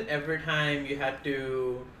 Imagine every time you had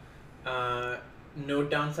to note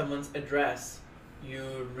down someone's address,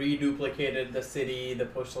 you reduplicated the city, the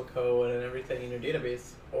postal code, and everything in your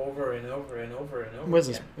database over and over and over and over. What is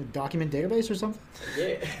this, a document database or something?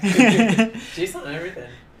 Yeah. JSON and everything.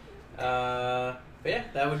 But yeah,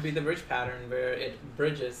 that would be the bridge pattern where it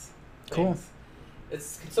bridges things. Cool.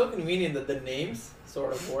 It's so convenient that the names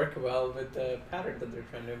sort of work well with the pattern that they're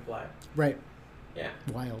trying to imply. Right. Yeah.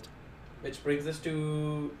 Wild. Which brings us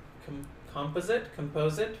to composite,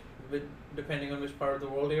 depending on which part of the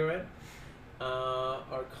world you're in.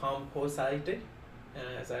 Or composite,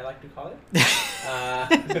 as I like to call it.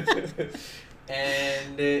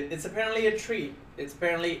 And it's apparently a tree. It's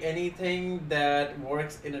apparently anything that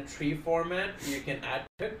works in a tree format, you can add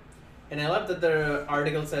to it. And I love that the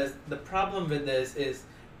article says the problem with this is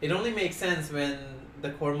it only makes sense when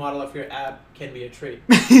the core model of your app can be a tree.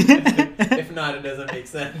 If not, it doesn't make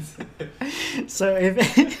sense. So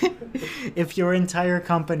if your entire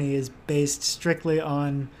company is based strictly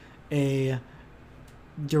on a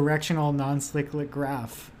directional non-cyclic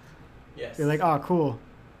graph, yes, you're like, oh, cool,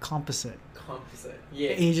 composite. Composite, yeah.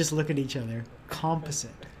 And you just look at each other,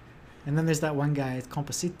 composite. And then there's that one guy, it's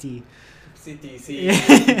composite.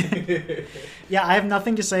 CTC. Yeah, I have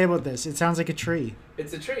nothing to say about this. It sounds like a tree.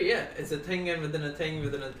 It's a tree, yeah. It's a thing and within a thing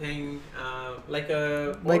within a thing, like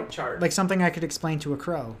a org chart. Like something I could explain to a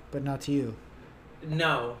crow, but not to you.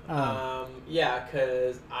 No. Yeah,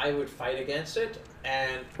 because I would fight against it,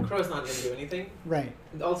 and crow's not going to do anything. Right.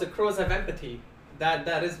 And also, crows have empathy.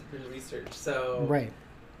 That is been researched, so right.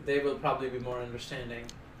 They will probably be more understanding.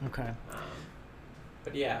 Okay.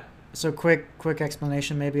 But yeah. So quick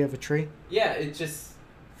explanation maybe of a tree. Yeah, it just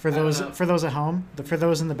for those at home, for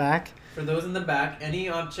those in the back. For those in the back, any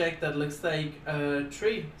object that looks like a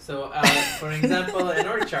tree. So, for example, in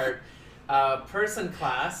our chart, person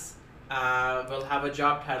class will have a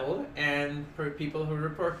job title and people who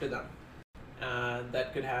report to them.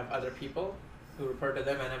 That could have other people who report to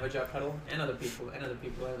them and have a job title, and other people, and other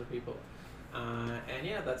people, and other people. And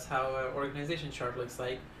yeah, that's how an organization chart looks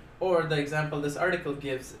like. Or the example this article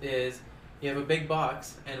gives is you have a big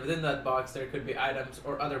box, and within that box there could be items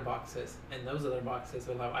or other boxes, and those other boxes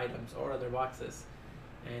will have items or other boxes.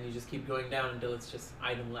 And you just keep going down until it's just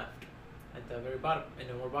item left at the very bottom and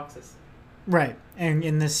no more boxes. Right. And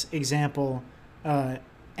in this example,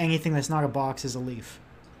 anything that's not a box is a leaf.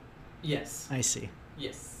 Yes. I see.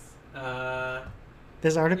 Yes.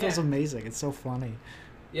 This article's amazing. It's so funny.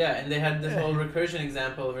 Yeah, and they had this whole recursion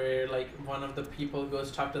example where, like, one of the people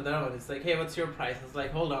goes talk to the other one. It's like, hey, what's your price? And it's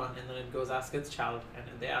like, hold on. And then it goes ask its child. And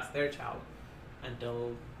then they ask their child. And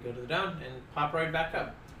they'll go to the down and pop right back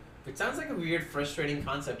up. Which sounds like a weird, frustrating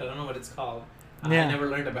concept. I don't know what it's called. I never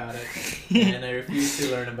learned about it. And I refuse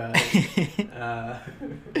to learn about it.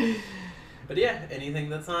 But yeah, anything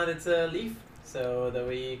that's not, it's a leaf. So that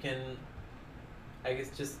way you can, I guess,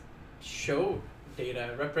 just show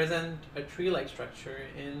data, represent a tree-like structure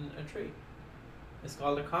in a tree. It's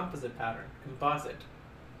called a composite pattern, composite.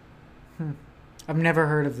 I've never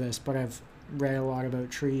heard of this, but I've read a lot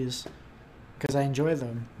about trees because I enjoy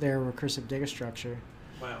them. They're a recursive data structure.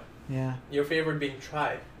 Wow. Yeah. Your favorite being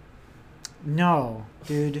try. No,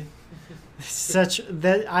 dude.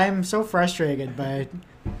 I'm so frustrated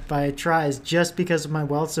by tries just because of my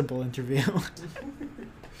Wealth Symbol interview.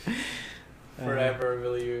 Forever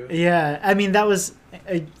will you? Yeah, I mean, that was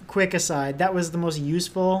a quick aside. That was the most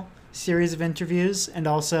useful series of interviews and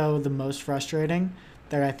also the most frustrating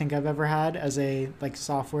that I think I've ever had as a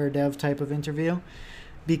software dev type of interview,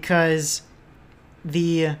 because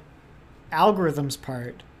the algorithms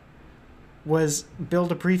part was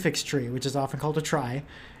build a prefix tree, which is often called a try,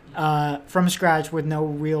 from scratch with no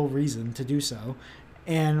real reason to do so.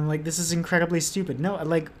 And I'm like, this is incredibly stupid. No,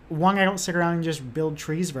 one, I don't sit around and just build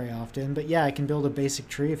trees very often, but yeah, I can build a basic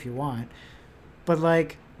tree if you want. But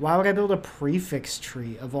why would I build a prefix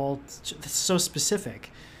tree of all? That's so specific.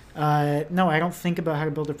 No, I don't think about how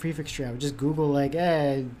to build a prefix tree. I would just Google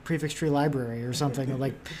prefix tree library or something,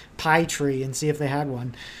 or Pi tree, and see if they had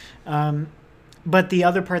one. But the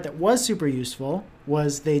other part that was super useful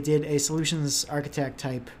was they did a solutions architect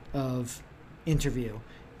type of interview,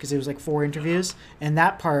 because it was 4 interviews, and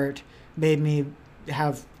that part made me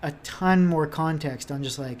have a ton more context on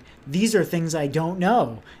just these are things I don't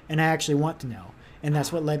know and I actually want to know. And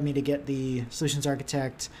that's what led me to get the Solutions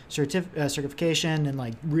Architect certification and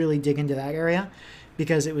like really dig into that area,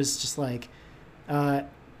 because it was just like,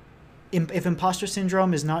 if imposter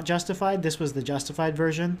syndrome is not justified, this was the justified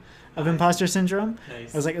version of imposter syndrome.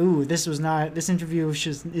 Nice. I was like, ooh, this interview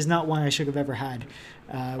is not one I should have ever had.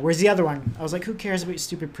 Whereas the other one, I was like, who cares about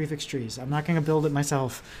stupid prefix trees? I'm not going to build it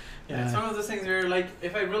myself. Yeah, it's one of those things where, like,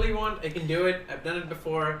 if I really want, I can do it. I've done it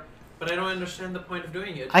before, but I don't understand the point of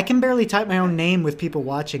doing it. I can barely type my own name with people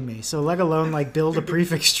watching me, so let alone, like, build a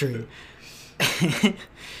prefix tree.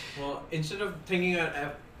 Well, instead of thinking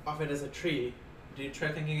of it as a tree, do you try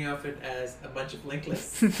thinking of it as a bunch of linked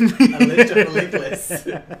lists? A list of linked lists.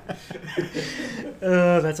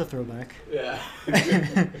 That's a throwback. Yeah.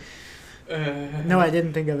 No, I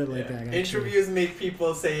didn't think of it like that, actually. Interviews make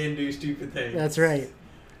people say and do stupid things. That's right.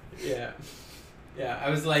 Yeah. Yeah, I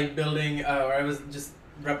was like building, or I was just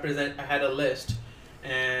I had a list,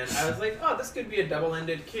 and I was like, oh, this could be a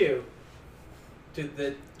double-ended queue. To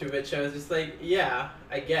which I was just like, yeah,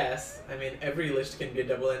 I guess. I mean, every list can be a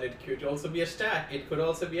double-ended queue. It could also be a stack. It could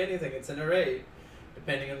also be anything. It's an array.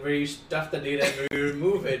 Depending on where you stuff the data and where you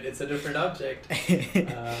remove it, it's a different object. It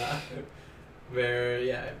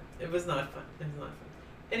was not fun.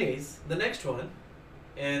 Anyways, the next one,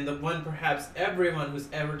 and the one perhaps everyone who's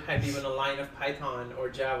ever typed even a line of Python or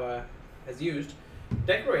Java has used,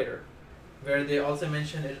 decorator, where they also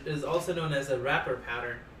mention it is also known as a wrapper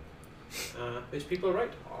pattern, which people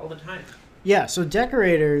write all the time. Yeah, so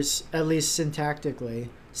decorators, at least syntactically,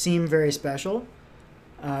 seem very special,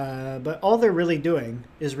 but all they're really doing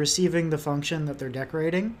is receiving the function that they're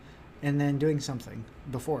decorating and then doing something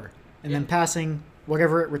before, and then passing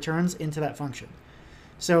whatever it returns into that function.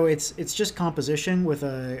 So it's just composition with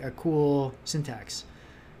a cool syntax.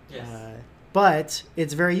 Yes. But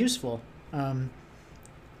it's very useful.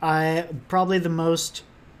 Probably the most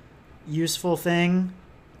useful thing,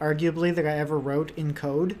 arguably, that I ever wrote in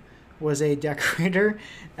code was a decorator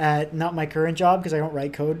at not my current job, because I don't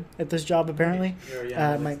write code at this job apparently. You're a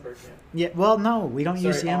YAML expert, yeah. Well, no, we don't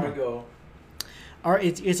use YAML. Argo.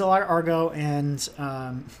 It's a lot of Argo and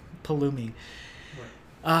Pulumi.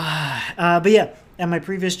 But yeah, at my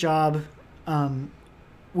previous job,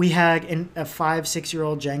 we had a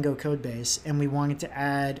 5-6-year-old Django code base, and we wanted to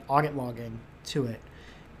add audit logging to it.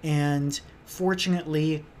 And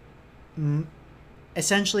fortunately,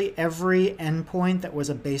 essentially every endpoint that was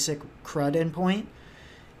a basic CRUD endpoint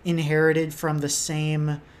inherited from the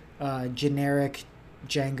same generic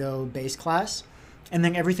Django base class. And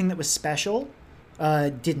then everything that was special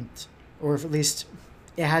didn't, or at least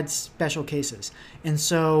it had special cases. And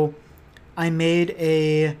so I made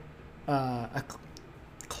a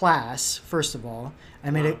class, first of all. I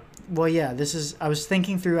made it. Well, yeah, I was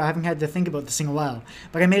thinking through, I haven't had to think about this in a while,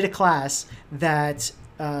 but I made a class that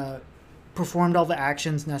performed all the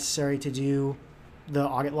actions necessary to do the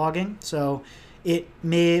audit logging. So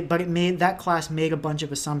that class made a bunch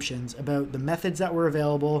of assumptions about the methods that were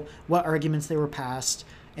available, what arguments they were passed,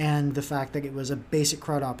 and the fact that it was a basic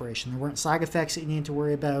CRUD operation. There weren't side effects that you needed to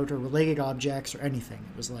worry about or related objects or anything.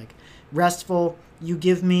 It was like RESTful, you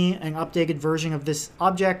give me an updated version of this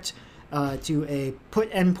object to a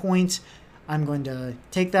put endpoint. I'm going to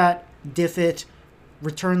take that, diff it,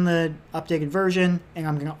 return the updated version, and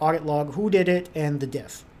I'm going to audit log who did it and the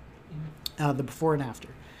diff, the before and after.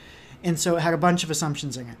 And so it had a bunch of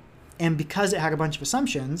assumptions in it. And because it had a bunch of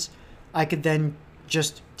assumptions, I could then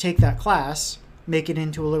just take that class, make it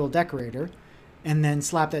into a little decorator, and then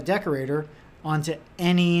slap that decorator onto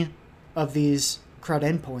any of these CRUD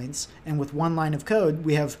endpoints. And with one line of code,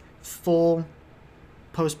 we have full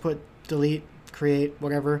post, put, delete, create,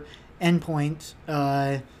 whatever, endpoint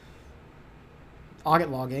audit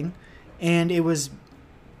logging. And it was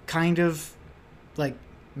kind of like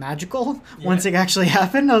magical once it actually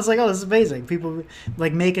happened. I was like, oh, this is amazing. People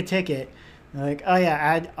like make a ticket. They're like, oh yeah,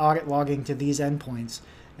 add audit logging to these endpoints.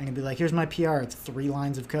 And it'd be like, here's my PR. It's 3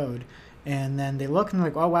 lines of code. And then they look and they're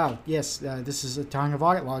like, oh, wow, yes, this is a ton of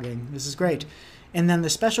audit logging. This is great. And then the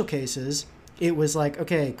special cases, it was like,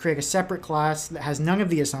 okay, create a separate class that has none of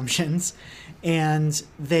the assumptions. And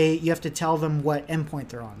you have to tell them what endpoint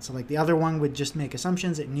they're on. So like the other one would just make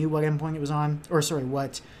assumptions. It knew what endpoint it was on, or sorry,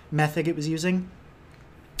 what method it was using.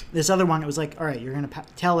 This other one, it was like, all right, you're going to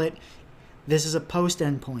tell it, this is a post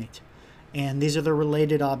endpoint. And these are the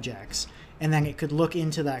related objects. And then it could look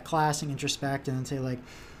into that class and introspect and then say like,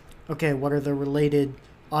 okay, what are the related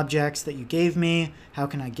objects that you gave me? How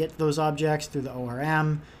can I get those objects through the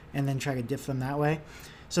ORM? And then try to diff them that way.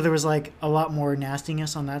 So there was like a lot more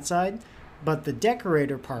nastiness on that side. But the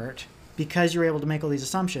decorator part, because you're able to make all these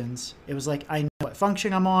assumptions, it was like, I know what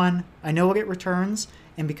function I'm on, I know what it returns,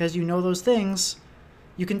 and because you know those things,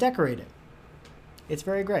 you can decorate it. It's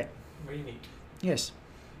very great. Very neat. Yes.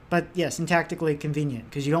 But yes, syntactically convenient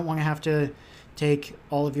because you don't want to have to take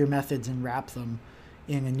all of your methods and wrap them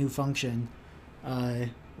in a new function where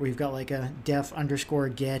you've got like a def underscore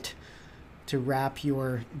get to wrap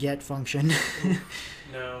your get function.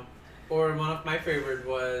 No. Or one of my favorite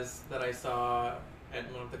was that I saw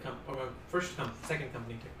at one of the second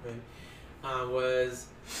company technically, was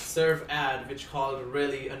serve add, which called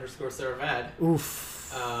really underscore serve add.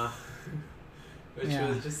 Oof. Which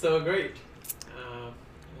was just so great.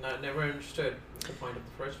 Never understood the point of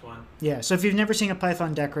the first one. Yeah, so if you've never seen a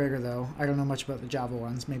Python decorator, though, I don't know much about the Java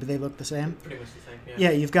ones. Maybe they look the same. Pretty much the same, yeah.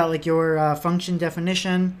 Yeah, you've got like your function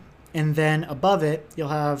definition, and then above it, you'll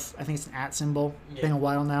have, I think it's an at symbol. Yeah. Been a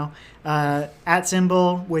while now. At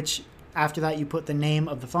symbol, which after that you put the name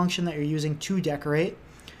of the function that you're using to decorate.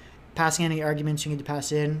 Passing any arguments you need to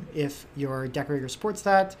pass in if your decorator supports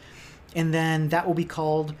that. And then that will be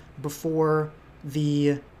called before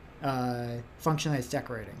the function that it's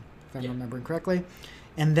decorating, if I'm remembering correctly.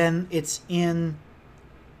 And then it's in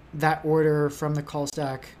that order from the call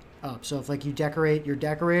stack up. So if like you decorate your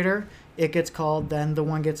decorator, it gets called, then the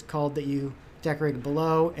one gets called that you decorated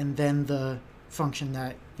below, and then the function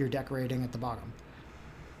that you're decorating at the bottom.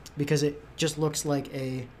 Because it just looks like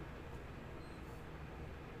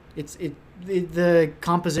the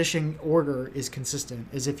composition order is consistent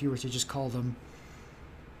as if you were to just call them.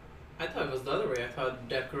 I thought it was the other way. I thought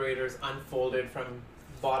decorators unfolded from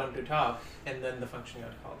bottom to top, and then the function got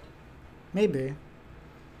called. Maybe.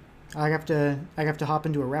 I have to hop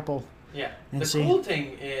into a REPL. Yeah. And the see. cool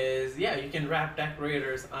thing is, you can wrap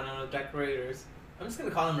decorators on other decorators. I'm just gonna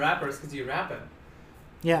call them wrappers because you wrap them.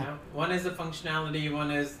 Yeah. You know? One is the functionality, one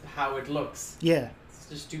is how it looks. Yeah.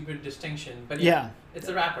 It's a stupid distinction, but it's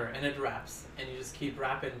a wrapper and it wraps, and you just keep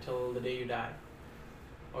wrapping until the day you die,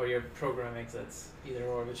 or your program exits, either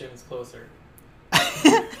or, whichever is closer.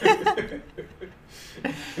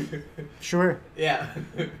 Sure. Yeah.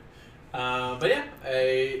 But yeah,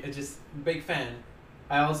 I just big fan.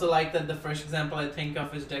 I also like that the first example I think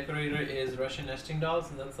of as decorator is Russian nesting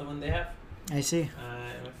dolls, and that's the one they have. I see.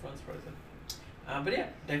 And my phone's frozen. But yeah,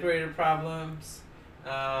 decorator problems.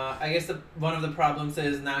 I guess one of the problems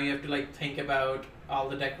is now you have to like think about all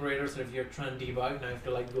the decorators. So if you're trying to debug, now you have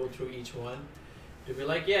to like go through each one to be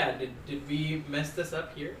like, did we mess this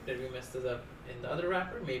up here? Did we mess this up in the other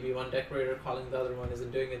wrapper? Maybe one decorator calling the other one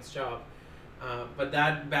isn't doing its job. But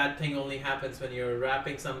that bad thing only happens when you're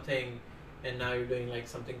wrapping something and now you're doing like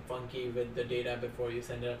something funky with the data before you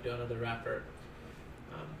send it up to another wrapper.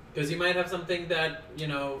 Because you might have something that,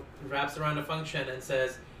 wraps around a function and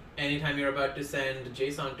says, anytime you're about to send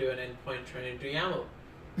JSON to an endpoint, turn it into YAML.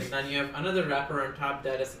 And then you have another wrapper on top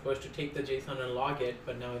that is supposed to take the JSON and log it,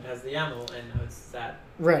 but now it has the YAML, and now it's sad.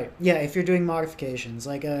 Right. Yeah, if you're doing modifications,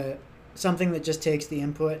 like something that just takes the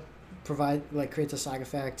input, creates a side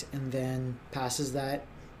effect, and then passes that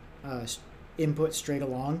input straight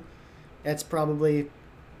along, that's probably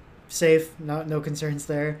safe. No concerns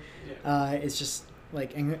there. Yeah. It's just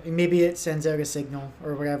like, and maybe it sends out a signal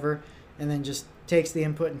or whatever, and then just takes the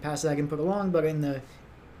input and passes that input along, but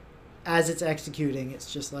as it's executing,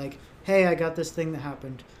 it's just like, hey, I got this thing that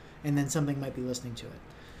happened, and then something might be listening to it.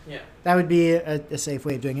 Yeah. That would be a safe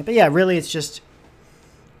way of doing it. But yeah, really it's just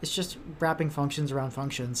wrapping functions around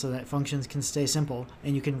functions so that functions can stay simple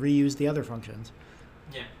and you can reuse the other functions.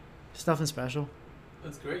 Yeah. It's nothing special.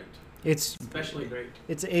 That's great. It's especially great.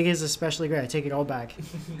 It is especially great. I take it all back.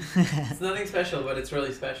 It's nothing special, but it's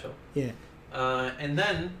really special. Yeah. And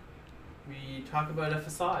then we talk about a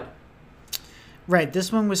facade. Right.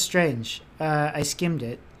 This one was strange. I skimmed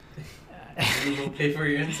it. You will pay for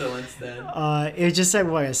your insolence then. It just said,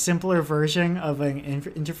 a simpler version of an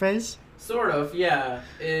interface? Sort of, yeah.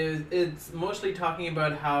 It's mostly talking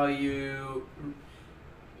about how you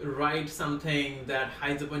write something that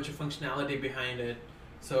hides a bunch of functionality behind it.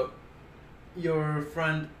 So your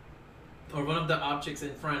front, or one of the objects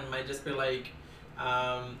in front might just be like,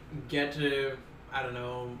 get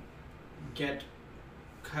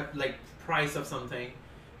price of something,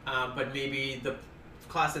 but maybe the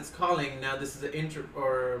class it's calling, now this is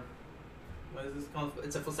what is this called?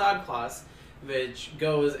 It's a facade class, which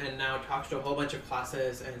goes and now talks to a whole bunch of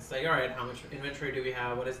classes, and it's like, all right, how much inventory do we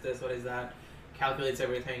have? What is this? What is that? Calculates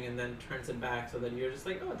everything and then turns it back so that you're just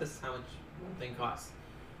like, oh, this is how much one thing costs.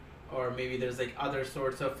 Or maybe there's like other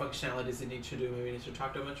sorts of functionalities it needs to do. Maybe it needs to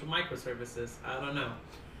talk to a bunch of microservices. I don't know.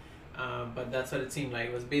 But that's what it seemed like.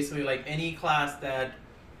 It was basically like any class that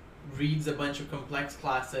reads a bunch of complex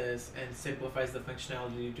classes and simplifies the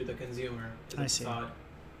functionality to the consumer. I see. Facade.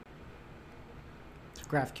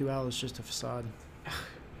 GraphQL is just a facade.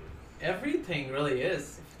 everything really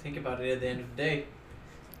is, if you think about it at the end of the day.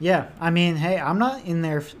 Yeah, I mean, hey, I'm not in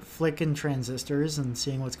there flicking transistors and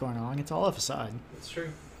seeing what's going on. It's all a facade. It's true.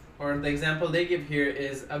 Or the example they give here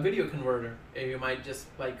is a video converter. You might just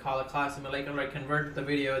like call a class and be like, all right, convert the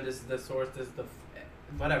video. This is the source. This is the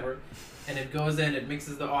whatever, and it goes in. It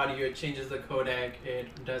mixes the audio. It changes the codec. It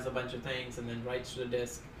does a bunch of things and then writes to the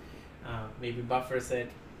disk. Maybe buffers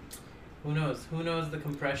it. Who knows? Who knows the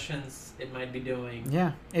compressions it might be doing?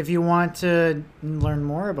 Yeah. If you want to learn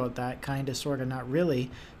more about that, kind of, sort of, not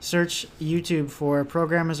really, search YouTube for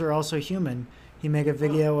Programmers Are Also Human. He made a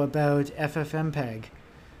video about FFmpeg.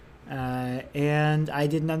 And I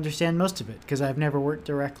didn't understand most of it because I've never worked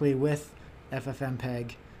directly with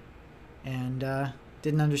FFmpeg. And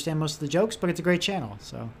didn't understand most of the jokes, but it's a great channel,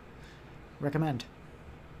 so recommend.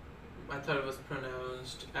 I thought it was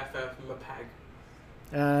pronounced FFmpeg.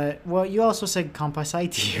 Well, you also said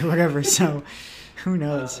composite or whatever, so who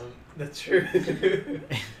knows? That's true.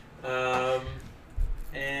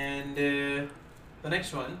 And the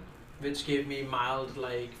next one, which gave me mild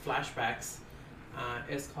like flashbacks,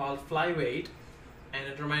 is called Flyweight, and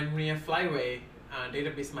it reminded me of Flyway,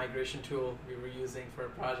 database migration tool we were using for a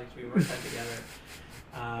project we worked on together.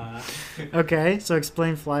 Okay, so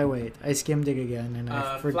explain Flyweight. I skimmed it again, and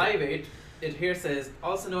I forgot. Flyweight, it here says,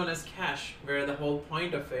 also known as cache, where the whole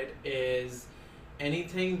point of it is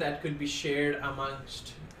anything that could be shared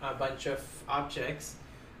amongst a bunch of objects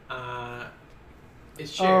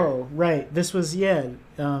is shared. Oh, right. This was,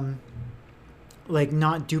 like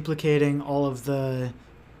not duplicating all the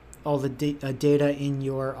data in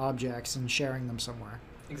your objects and sharing them somewhere.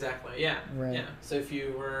 Exactly, yeah. Right. Yeah. So if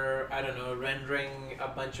you were, I don't know, rendering a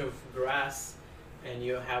bunch of grass and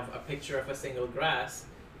you have a picture of a single grass,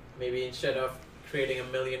 maybe instead of creating 1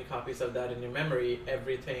 million copies of that in your memory,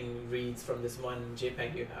 everything reads from this one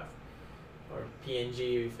JPEG you have, or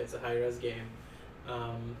PNG if it's a high-res game.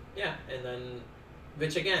 Yeah, and then,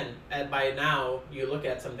 which again, by now, you look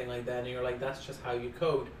at something like that and you're like, that's just how you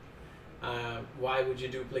code. Why would you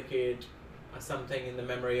duplicate something in the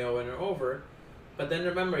memory over and over? But then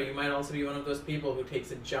remember, you might also be one of those people who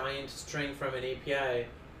takes a giant string from an API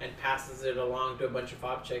and passes it along to a bunch of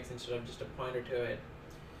objects instead of just a pointer to it.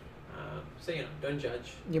 So, don't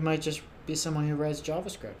judge. You might just be someone who writes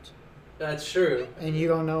JavaScript. That's true. And you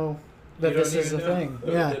don't know that this is a thing.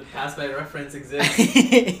 Yeah. That pass by reference exists.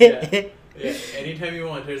 Yeah. Anytime you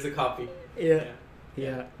want, here's a copy. Yeah.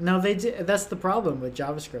 No, they do. That's the problem with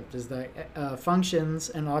JavaScript is that functions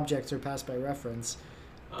and objects are passed by reference,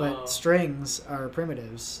 but strings are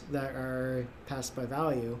primitives that are passed by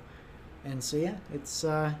value, and so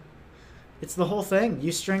it's the whole thing.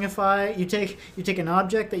 You stringify. You take an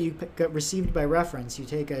object that you got received by reference. You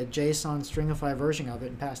take a JSON stringify version of it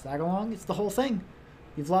and pass that along. It's the whole thing.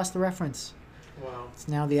 You've lost the reference. Wow. It's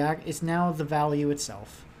now the value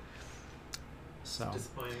itself. So. It's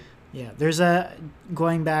disappointing. Yeah, there's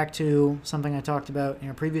going back to something I talked about in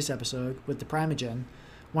a previous episode with the Primeagen,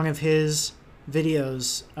 one of his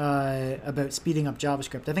videos about speeding up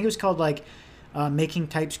JavaScript. I think it was called making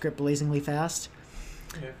TypeScript blazingly fast,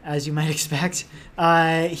 as you might expect.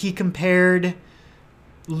 He compared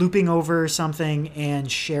looping over something and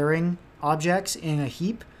sharing objects in a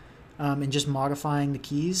heap and just modifying the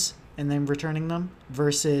keys and then returning them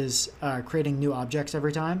versus creating new objects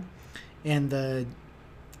every time. And the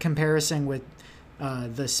comparison with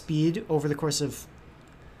the speed over the course of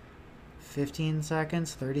 15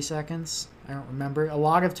 seconds, 30 seconds, I don't remember. A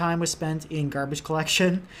lot of time was spent in garbage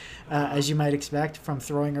collection, as you might expect, from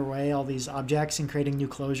throwing away all these objects and creating new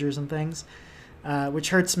closures and things, which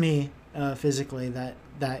hurts me physically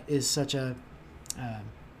that is such a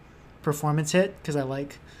performance hit because I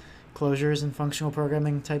like closures and functional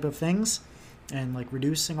programming type of things and like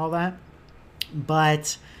reducing all that.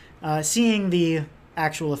 But seeing the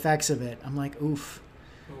actual effects of it, I'm like, oof.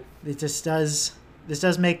 It just does. This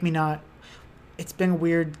does make me not. It's been a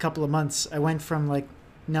weird couple of months. I went from like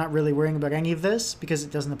not really worrying about any of this because it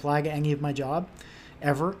doesn't apply to any of my job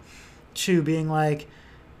ever, to being like,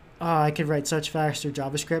 oh, I could write such faster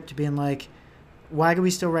JavaScript, to being like, why do we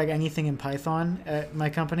still write anything in Python at my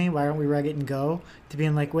company? Why don't we write it in Go? To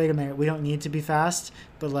being like, wait a minute, we don't need to be fast,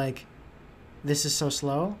 but like, this is so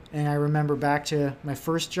slow. And I remember back to my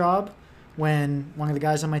first job when one of the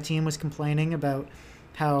guys on my team was complaining about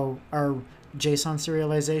how our JSON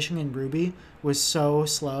serialization in Ruby was so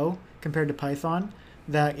slow compared to Python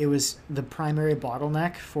that it was the primary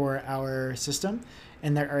bottleneck for our system,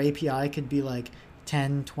 and that our API could be like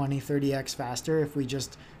 10, 20, 30x faster if we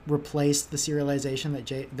just replaced the serialization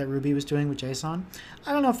that Ruby was doing with JSON.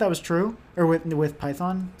 I don't know if that was true, or with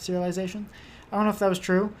Python serialization. I don't know if that was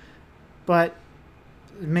true, but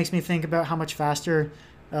it makes me think about how much faster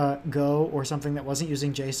Go or something that wasn't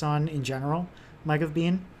using JSON in general might have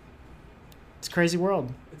been. It's a crazy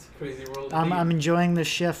world. It's a crazy world. I'm enjoying the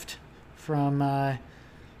shift from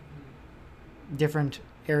different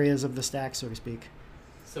areas of the stack, so to speak.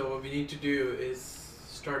 So what we need to do is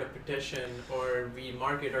start a petition, or we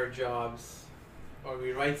market our jobs, or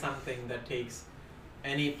we write something that takes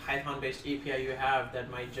any Python-based API you have that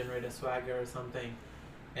might generate a Swagger or something,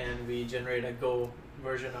 and we generate a Go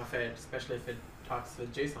version of it, especially if it talks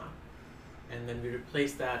with JSON. And then we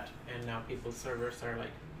replace that, and now people's servers are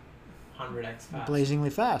like 100x fast. Blazingly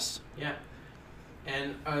fast. Yeah.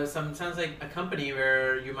 And sounds like a company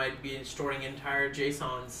where you might be storing entire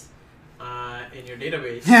JSONs in your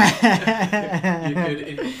database. You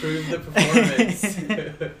could improve the performance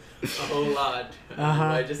a whole lot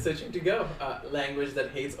by just switching to Go, language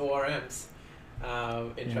that hates ORMs,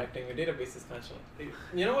 interacting with databases constantly.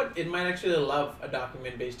 You know what? It might actually love a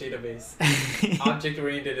document-based database.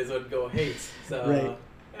 Object-oriented is what Go hates. So,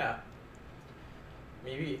 yeah.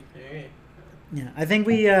 Maybe. Yeah, I think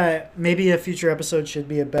we maybe a future episode should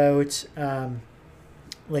be about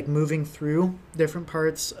like moving through different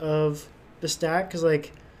parts of the stack, because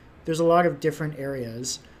like there's a lot of different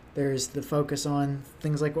areas. There's the focus on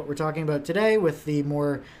things like what we're talking about today with the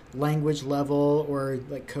more language level or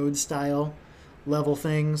like code style level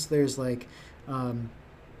things. There's like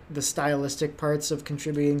the stylistic parts of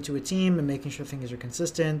contributing to a team and making sure things are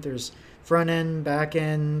consistent. There's front end, back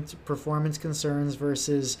end, performance concerns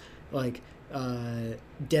versus like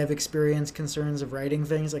dev experience concerns of writing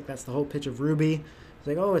things. Like that's the whole pitch of Ruby. It's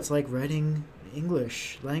like, oh, it's like writing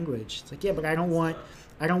English language. It's like, yeah, but I don't want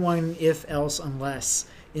an if else unless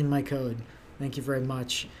in my code. Thank you very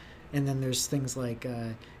much. And then there's things like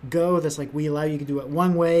Go that's like we allow you to do it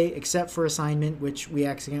one way except for assignment, which we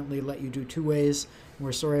accidentally let you do two ways.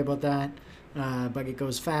 We're sorry about that, but it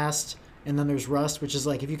goes fast. And then there's Rust, which is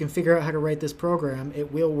like, if you can figure out how to write this program,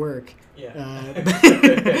 it will work. Yeah.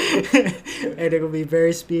 And it'll be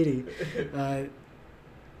very speedy.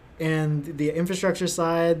 And the infrastructure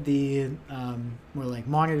side, the more like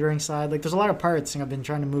monitoring side, like there's a lot of parts, and I've been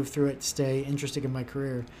trying to move through it to stay interested in my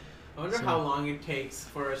career. I wonder how long it takes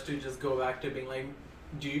for us to just go back to being like,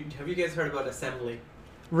 have you guys heard about assembly?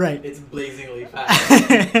 Right. It's blazingly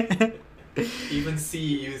fast. Even C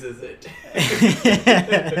uses it.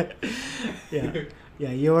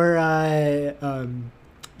 Yeah.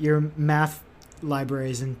 Your math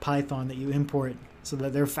libraries in Python that you import so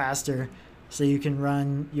that they're faster, so you can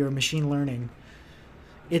run your machine learning.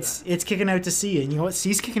 It's kicking out to C, and you know what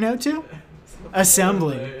C's kicking out to?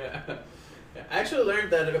 Assembly. Yeah. I actually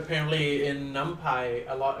learned that apparently in NumPy,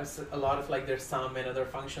 a lot of like their sum and other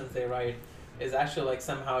functions they write is actually like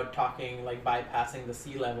somehow talking, like bypassing the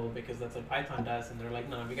C level, because that's what Python does, and they're like,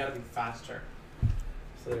 no, we gotta be faster.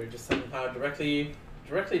 So they're just somehow directly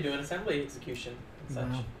doing assembly execution and such.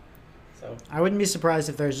 Wow. So I wouldn't be surprised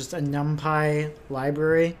if there's just a NumPy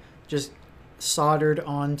library just soldered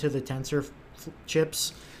onto the tensor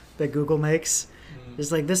chips that Google makes.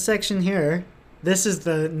 It's like this section here, this is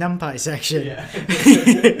the NumPy section. Yeah.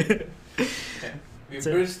 We've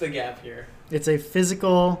bridged the gap here. It's a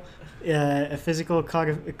physical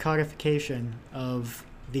codification of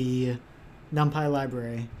the NumPy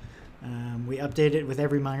library. We update it with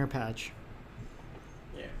every minor patch.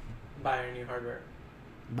 Yeah. Buy our new hardware.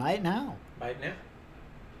 Buy it now.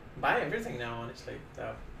 Buy everything now, honestly.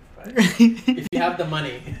 So, if you have the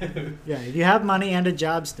money. Yeah, if you have money and a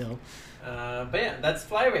job still. But yeah, that's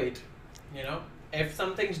Flyweight. You know, if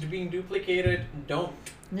something's being duplicated, don't.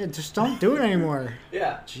 Yeah, just don't do it anymore.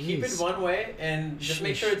 Yeah, Jeez. Keep it one way and just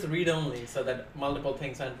make sure it's read-only so that multiple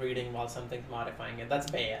things aren't reading while something's modifying it. That's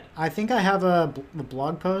bad. I think I have a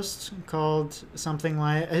blog post called something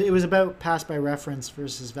like... It was about pass by reference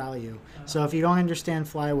versus value. Uh-huh. So if you don't understand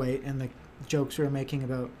Flyweight and the jokes we were making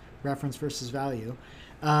about reference versus value,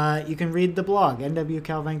 you can read the blog,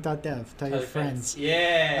 nwcalvank.dev. Tell your friends.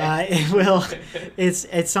 Yeah. It will.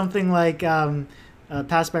 It's something like...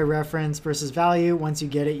 pass by reference versus value. Once you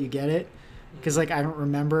get it, you get it. Because like I don't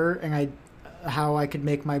remember how I could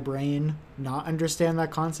make my brain not understand that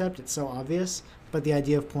concept. It's so obvious. But the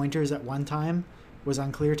idea of pointers at one time was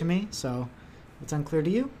unclear to me. So it's unclear to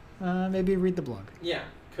you. Maybe read the blog. Yeah,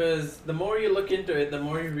 because the more you look into it, the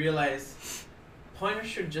more you realize pointers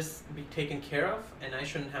should just be taken care of, and I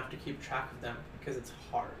shouldn't have to keep track of them because it's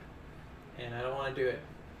hard, and I don't want to do it.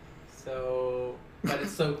 So, but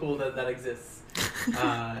it's so cool that exists.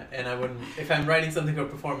 And I wouldn't, if I'm writing something for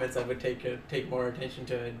performance, I would take more attention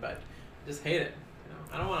to it, but I just hate it. You know,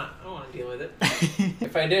 I don't want to deal with it.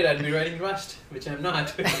 If I did, I'd be writing Rust, which I'm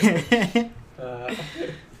not.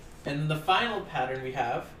 And the final pattern we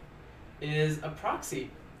have is a proxy,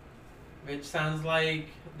 which sounds like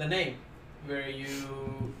the name, where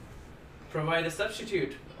you provide a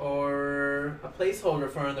substitute or a placeholder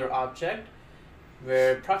for another object,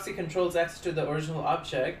 where proxy controls access to the original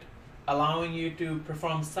object, allowing you to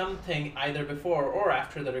perform something either before or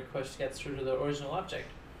after the request gets through to the original object.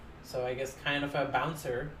 So I guess kind of a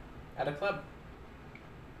bouncer at a club.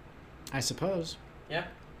 I suppose. Yeah.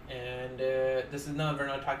 And this is we're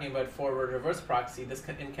not talking about forward reverse proxy. This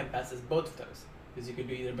encompasses both of those, because you could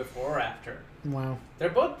do either before or after. Wow. They're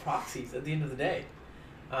both proxies at the end of the day.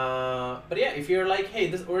 But yeah, if you're like, hey,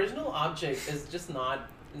 this original object is just not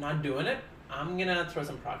doing it, I'm gonna throw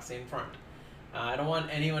some proxy in front. I don't want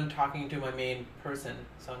anyone talking to my main person,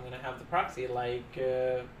 so I'm gonna have the proxy like,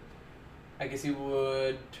 I guess you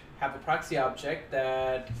would have a proxy object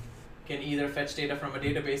that can either fetch data from a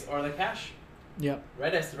database or the cache. Yep.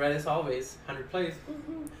 Redis always 100 plays.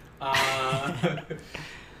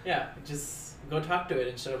 Yeah, just go talk to it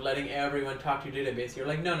instead of letting everyone talk to your database. You're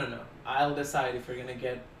like, no. I'll decide if you're gonna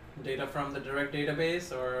get data from the direct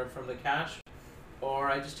database or from the cache, or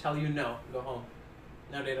I just tell you no, go home.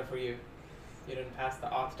 No data for you. You didn't pass the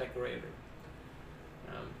auth decorator.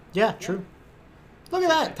 Yeah, true. Look at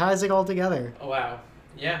that. Ties it all together. Oh, wow.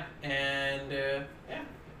 Yeah, and yeah,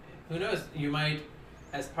 who knows? You might,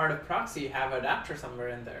 as part of proxy, have adapter somewhere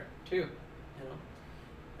in there too. You know,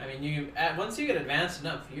 I mean, once you get advanced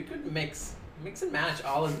enough, you could mix and match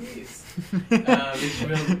all of these,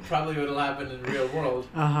 which probably would happen in real world.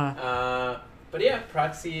 But yeah,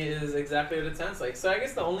 proxy is exactly what it sounds like. So I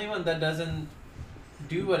guess the only one that doesn't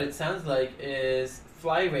do what it sounds like is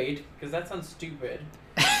flyweight, because that sounds stupid.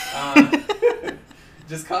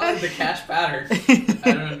 Just call it the cache pattern.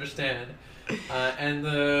 I don't understand. And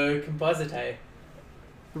the composite.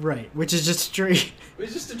 Right, which is just a tree.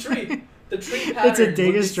 It's just a tree. The tree pattern it's a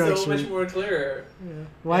data would be structure. so much more clearer. Yeah.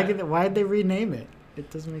 Why'd they rename it? It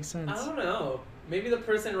doesn't make sense. I don't know. Maybe the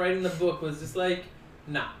person writing the book was just like,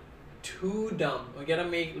 nah, too dumb. We gotta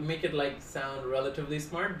make it like sound relatively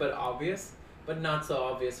smart but obvious, but not so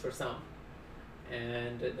obvious for some.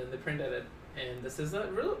 And then they printed it. And this is a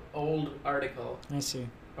real old article. I see.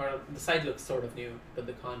 Or the site looks sort of new, but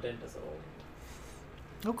the content is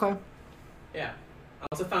old. Okay. Yeah. I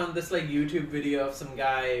also found this like YouTube video of some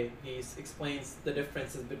guy. He explains the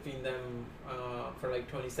differences between them for like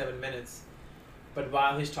 27 minutes. But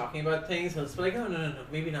while he's talking about things, he'll just be like, oh, no,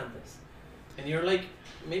 maybe not this. And you're like,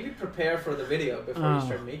 maybe prepare for the video before you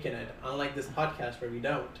start making it. Unlike this podcast where we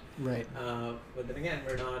don't. Right. But then again,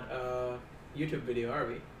 we're not a YouTube video, are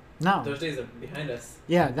we? No. Those days are behind us.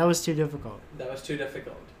 Yeah, that was too difficult. That was too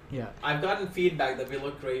difficult. Yeah. I've gotten feedback that we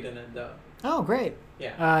look great in it, though. Oh, great.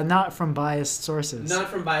 Yeah. Not from biased sources. Not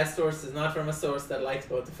from biased sources. Not from a source that likes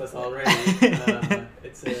both of us already.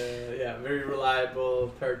 It's a very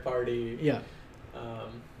reliable third party. Yeah.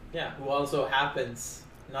 Who also happens.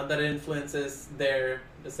 Not that it influences their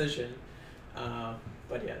decision,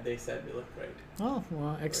 but yeah, they said we look great. Oh,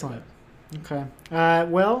 well, excellent. Okay.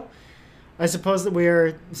 Well, I suppose that we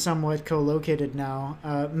are somewhat co-located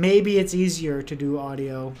now. Maybe it's easier to do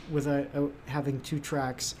audio with having two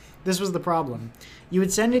tracks. This was the problem. You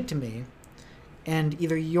would send it to me, and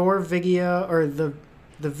either your video or the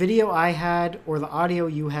video I had or the audio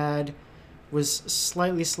you had was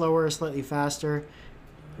slightly slower or slightly faster,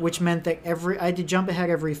 which meant that I had to jump ahead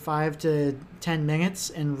every 5 to 10 minutes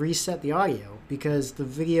and reset the audio because the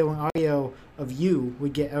video and audio of you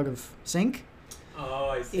would get out of sync. Oh,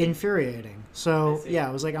 I see. Infuriating. So yeah,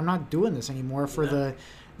 I was like, I'm not doing this anymore for the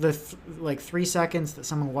 3 seconds that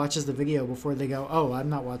someone watches the video before they go, oh, I'm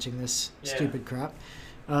not watching this stupid crap.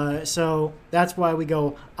 So that's why we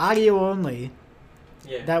go audio only.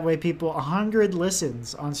 Yeah. That way 100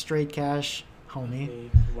 listens on straight cache, homie.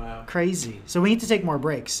 Wow. Crazy. So we need to take more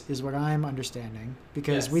breaks is what I'm understanding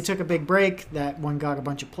because we took a big break. That one got a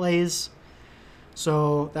bunch of plays.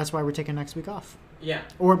 So that's why we're taking next week off. Yeah.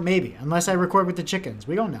 Or maybe, unless I record with the chickens.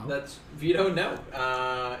 We don't know. We don't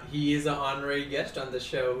know. He is an honorary guest on the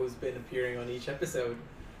show who's been appearing on each episode.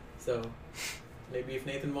 So maybe if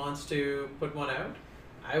Nathan wants to put one out,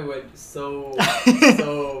 I would so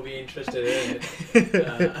be interested in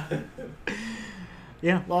it.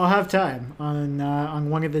 Yeah, well, I'll have time on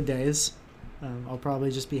one of the days. I'll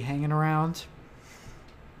probably just be hanging around.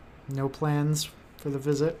 No plans for the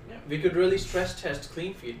visit. Yeah, we could really stress test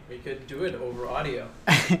CleanFeed. We could do it over audio.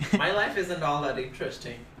 My life isn't all that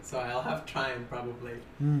interesting, so I'll have time probably,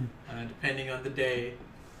 depending on the day.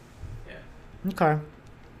 Yeah. Okay.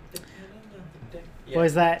 Yeah. Well,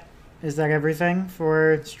 is that everything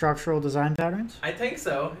for structural design patterns? I think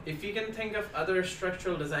so. If you can think of other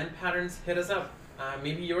structural design patterns, hit us up.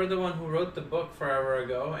 Maybe you're the one who wrote the book forever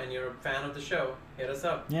ago and you're a fan of the show. Hit us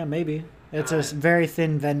up. Yeah, maybe. It's a very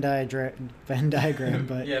thin Venn diagram,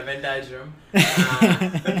 but yeah, Venn diagram.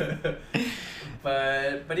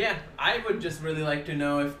 But yeah, I would just really like to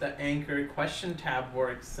know if the Anchor question tab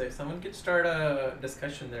works. So if someone could start a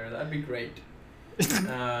discussion there, that'd be great.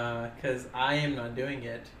 Because I am not doing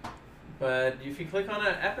it. But if you click on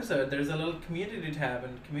an episode, there's a little community tab,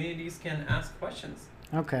 and communities can ask questions.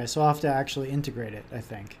 Okay, so I'll have to actually integrate it, I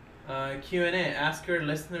think. Q&A, ask your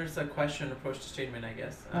listeners a question or post a statement, I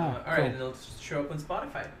guess. All right, cool. and it'll show up on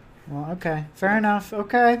Spotify. Well, okay. Fair enough.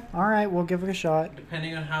 Okay. All right, we'll give it a shot.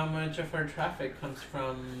 Depending on how much of our traffic comes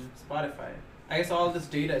from Spotify. I guess all this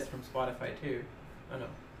data is from Spotify, too. Oh, no.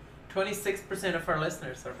 26% of our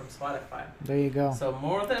listeners are from Spotify. There you go. So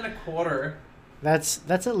more than a quarter. That's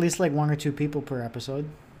at least like 1 or 2 people per episode.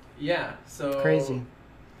 Yeah, so... Crazy.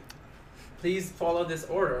 Please follow this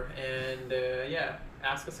order and,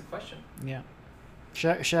 ask us a question. Yeah.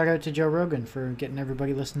 Shout out to Joe Rogan for getting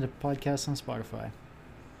everybody listening to podcasts on Spotify.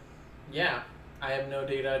 Yeah, I have no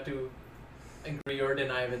data to agree or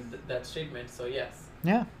deny with that statement, so yes.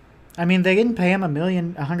 Yeah. I mean, they didn't pay him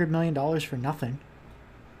 $100 million for nothing.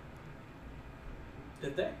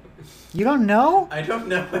 Did they? You don't know? I don't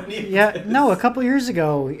know any of Yeah, this. no, a couple years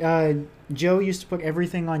ago, Joe used to put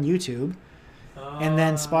everything on YouTube, and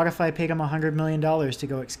then Spotify paid him $100 million to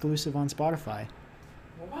go exclusive on Spotify.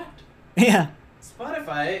 What? Yeah.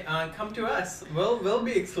 Spotify, come to us. We'll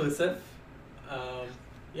be exclusive.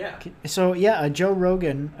 Yeah. So yeah, Joe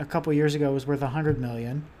Rogan a couple years ago was worth $100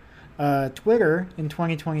 million. Twitter in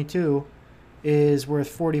 2022 is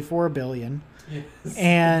worth $44 billion, Yes.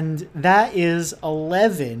 and that is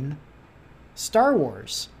 11 Star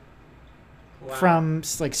Wars Wow. from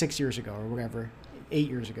like 6 years ago or whatever, 8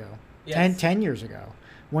 years ago, Yes. 10 years ago.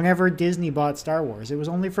 Whenever Disney bought Star Wars, it was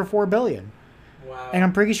only for $4 billion, Wow. and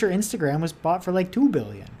I'm pretty sure Instagram was bought for like $2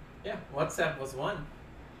 billion. Yeah, WhatsApp was one.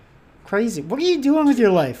 Crazy. What are you doing with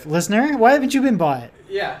your life, listener? Why haven't you been bought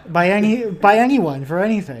Yeah. by anyone for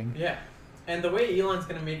anything? Yeah. And the way Elon's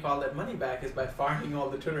gonna make all that money back is by firing all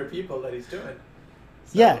the Twitter people that he's doing.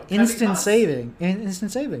 So, Yeah, cutting instant costs.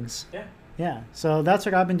 instant savings. Yeah. Yeah, so that's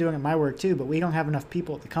what I've been doing at my work too, but we don't have enough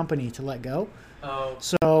people at the company to let go. Oh.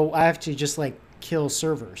 So I have to just like kill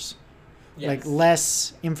servers, Yes. like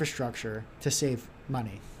less infrastructure to save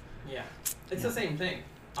money. Yeah. It's Yeah. the same thing.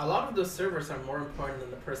 A lot of those servers are more important than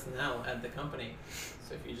the personnel at the company.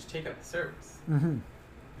 So if you just take out the servers, Mm-hmm.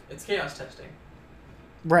 it's chaos testing.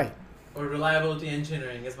 Right. Or reliability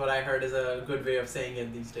engineering is what I heard is a good way of saying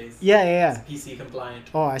it these days. Yeah. It's PC compliant.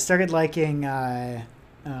 Oh, I started liking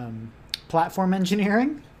platform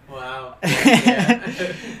engineering. Wow. Yeah.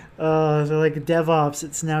 So like DevOps,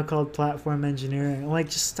 it's now called platform engineering. I'm like,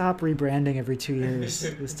 just stop rebranding every 2 years.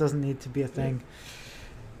 This doesn't need to be a thing.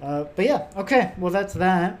 But yeah, okay. Well, that's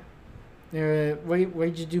that. What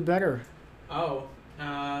did you do better? Oh.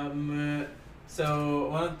 So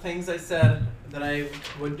one of the things I said that I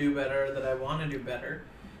would do better, that I want to do better,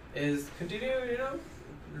 is continue,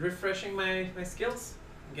 refreshing my skills,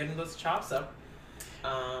 getting those chops up.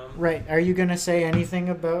 Right. Are you gonna say anything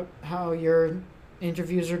about how your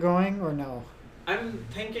interviews are going, or no? I'm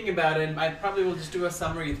thinking about it. I probably will just do a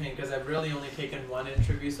summary thing because I've really only taken one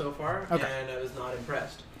interview so far, Okay. and I was not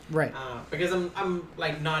impressed. Right. Because I'm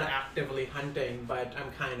like not actively hunting, but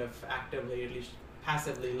I'm kind of actively, at least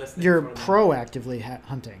passively listening. You're for them. proactively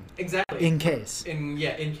hunting Exactly. in case. In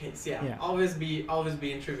case, yeah. Yeah. Always be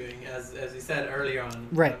interviewing, as you said earlier on.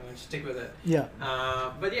 Right. I'm going to stick with it. Yeah.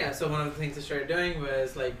 But yeah, so one of the things I started doing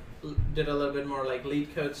was like did a little bit more like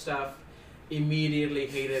lead code stuff. Immediately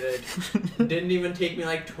hated it. Didn't even take me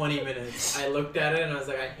like 20 minutes. I looked at it and I was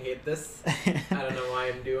like, I hate this. I don't know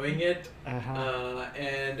why I'm doing it. Uh-huh.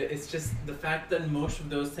 And it's just the fact that most of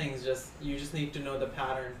those things you just need to know the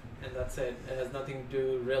pattern, and that's it. It has nothing to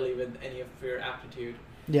do really with any of your aptitude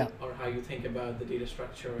Yeah. or how you think about the data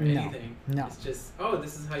structure or No. anything. No. It's just,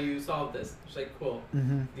 this is how you solve this. It's like, cool.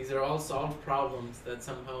 Mm-hmm. These are all solved problems that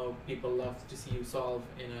somehow people love to see you solve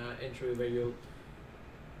in an interview where you,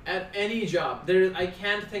 at any job, I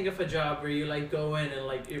can't think of a job where you like go in and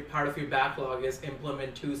like your part of your backlog is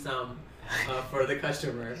implement TwoSum for the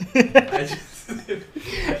customer.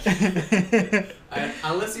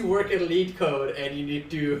 Unless you work in lead code and you need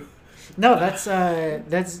to. No, that's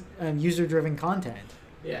user-driven content.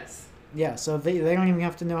 Yes. Yeah, so they don't even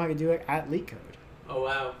have to know how to do it at LeetCode. Oh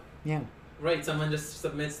wow. Yeah. Right, someone just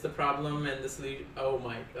submits the problem and this lead. Oh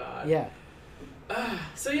my god. Yeah.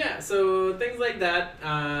 So things like that.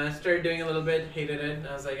 Started doing a little bit, hated it. And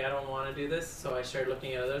I was like, I don't want to do this. So I started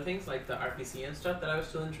looking at other things like the RPC and stuff that I was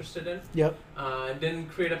still interested in. Yep. Didn't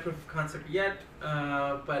create a proof of concept yet,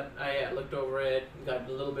 but I looked over it, got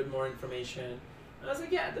a little bit more information. And I was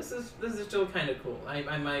like, yeah, this is still kind of cool.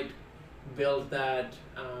 I might build that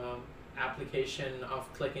application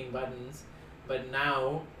of clicking buttons, but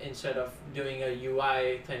now instead of doing a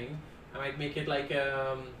UI thing, I might make it like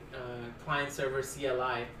a client-server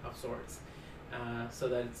CLI of sorts. So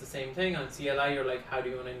that it's the same thing. On CLI, you're like, how do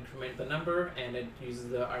you want to increment the number? And it uses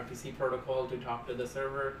the RPC protocol to talk to the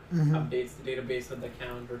server, updates the database with the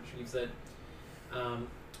count, retrieves it. And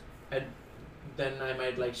then I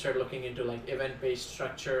might like start looking into like event-based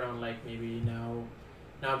structure on like maybe now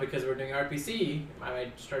because we're doing RPC, I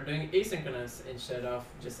might start doing asynchronous instead of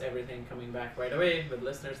just everything coming back right away with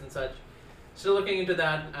listeners and such. Still looking into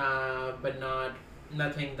that, but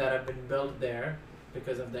nothing that have been built there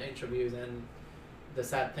because of the interviews and the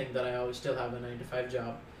sad thing that I always still have a 9-to-5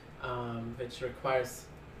 job, which requires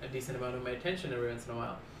a decent amount of my attention every once in a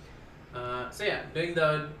while. So yeah, doing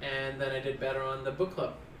that, and then I did better on the book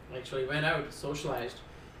club. I actually went out, socialized,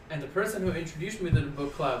 and the person who introduced me to the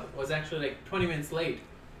book club was actually like 20 minutes late.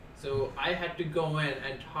 So I had to go in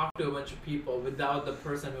and talk to a bunch of people without the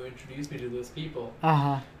person who introduced me to those people.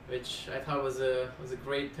 Which I thought was a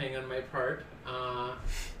great thing on my part.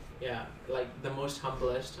 Yeah, like the most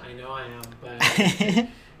humblest, I know I am, but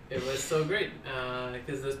it was so great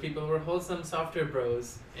because those people were wholesome software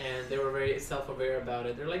bros and they were very self-aware about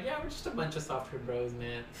it. They're like, yeah, we're just a bunch of software bros,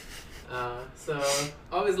 man. So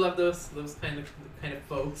always love those kind of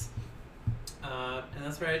folks, and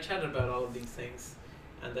that's where I chatted about all of these things,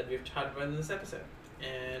 and that we've chatted about in this episode.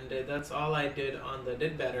 And that's all I did on the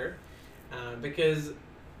Did Better, because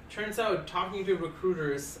turns out talking to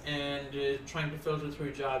recruiters and trying to filter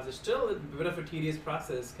through jobs is still a bit of a tedious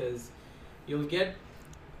process because you'll get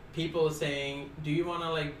people saying, do you want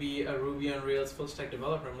to like be a Ruby on Rails full stack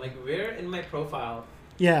developer? I'm like, where in my profile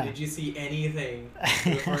did you see anything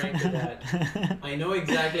referring to that? I know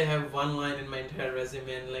exactly I have one line in my entire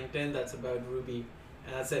resume and LinkedIn that's about Ruby,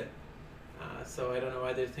 and that's it. So I don't know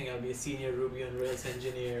why they think I'll be a senior Ruby on Rails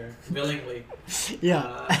engineer willingly.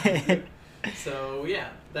 So yeah,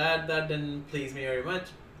 that didn't please me very much.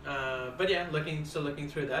 But yeah, still looking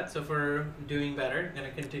through that. So for doing better, I'm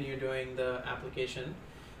gonna continue doing the application.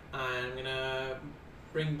 I'm gonna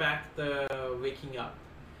bring back the waking up.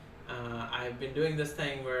 I've been doing this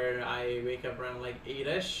thing where I wake up around like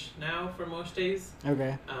 8ish now for most days.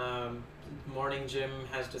 Okay. Morning gym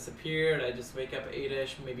has disappeared. I just wake up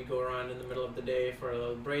 8ish, maybe go around in the middle of the day for a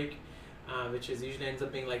little break, which is usually ends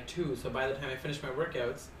up being like 2. So by the time I finish my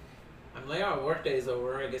workouts, I'm like, oh, work day is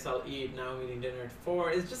over. I guess I'll eat. Now I'm eating dinner at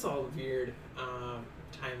 4. It's just all weird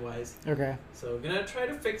time-wise. Okay. So I'm going to try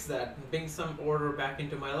to fix that and bring some order back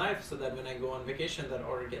into my life so that when I go on vacation, that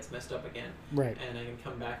order gets messed up again. Right. And I can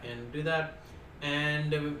come back and do that.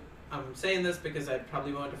 And I'm saying this because I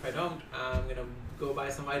probably won't if I don't. I'm going to go buy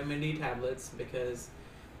some vitamin D tablets because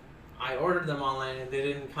I ordered them online and they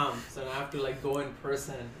didn't come. So now I have to like go in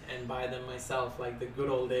person and buy them myself like the good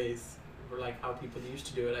old days. Or like how people used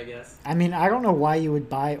to do it, I guess. I mean, I don't know why you would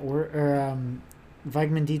buy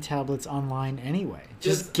vitamin D tablets online anyway.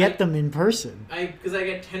 Just get them in person. Because I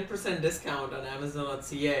get 10% discount on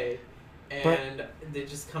Amazon.ca, and they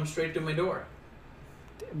just come straight to my door.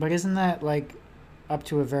 But isn't that like up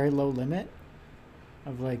to a very low limit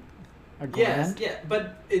of like a grand? Yes, yeah,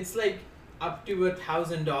 but it's like up to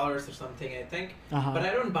 $1,000 or something, I think. But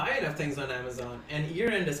I don't buy enough things on Amazon, and year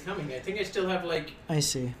end is coming. I think I still have like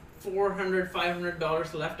 $400,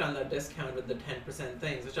 $500 left on that discount with the 10%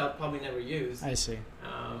 things, which I'll probably never use. I see.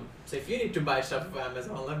 So if you need to buy stuff from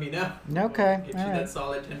Amazon, let me know. Okay. We'll get you that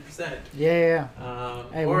solid 10%. Yeah.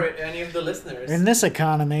 Hey, or any of the listeners. In this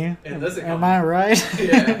economy. Am I right?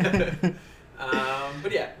 Yeah.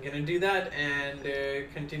 But yeah, I'm gonna do that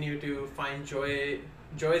and continue to find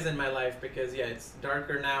joys in my life because yeah, it's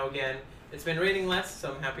darker now again. It's been raining less,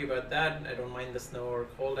 so I'm happy about that. I don't mind the snow or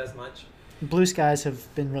cold as much. Blue skies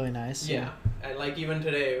have been really nice. Yeah. And like even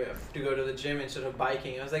today, to go to the gym instead of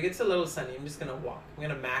biking, I was like, it's a little sunny. I'm just going to walk. I'm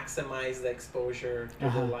going to maximize the exposure to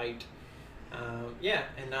the light.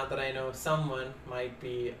 And now that I know someone might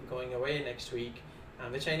be going away next week,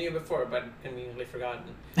 which I knew before but conveniently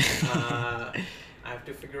forgotten, I have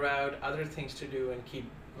to figure out other things to do and keep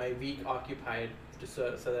my week occupied so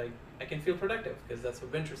that I can feel productive because that's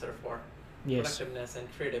what winters are for. Yes. Productiveness and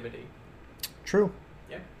creativity. True.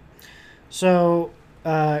 Yeah. So,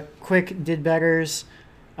 quick did betters.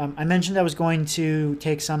 I mentioned I was going to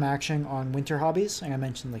take some action on winter hobbies, and I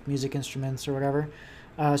mentioned like music instruments or whatever.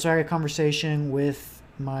 So I had a conversation with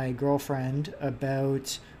my girlfriend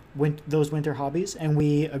about those winter hobbies, and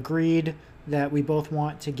we agreed that we both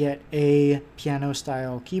want to get a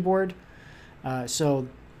piano-style keyboard. So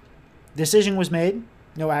decision was made.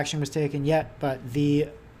 No action was taken yet, but the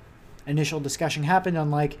initial discussion happened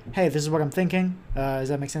on like, hey, this is what I'm thinking. Does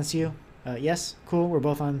that make sense to you? Yes, cool. We're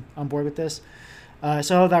both on board with this.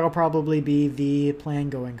 So that'll probably be the plan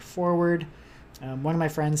going forward. One of my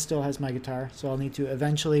friends still has my guitar, so I'll need to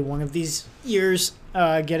eventually, one of these years,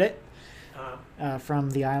 get it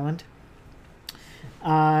from the island.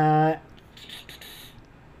 I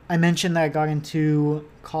mentioned that I got into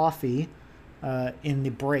coffee in the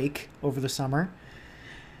break over the summer.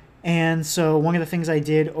 And so one of the things I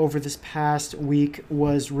did over this past week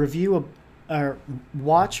was watch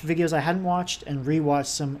videos I hadn't watched and rewatch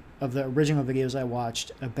some of the original videos I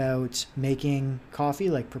watched about making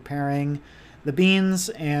coffee, like preparing the beans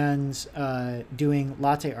and doing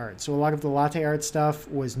latte art. So a lot of the latte art stuff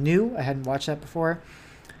was new. I hadn't watched that before.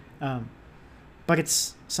 But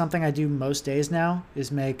it's something I do most days now,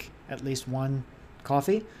 is make at least one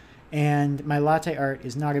coffee. And my latte art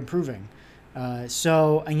is not improving.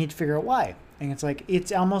 So I need to figure out why. And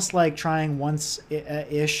it's almost like trying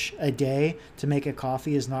once-ish a day to make a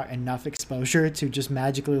coffee is not enough exposure to just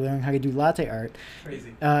magically learn how to do latte art.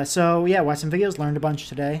 Crazy. So yeah, watched some videos, learned a bunch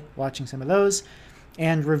today, watching some of those,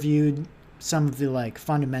 and reviewed some of the like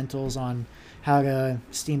fundamentals on how to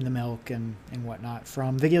steam the milk and whatnot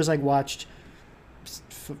from videos I watched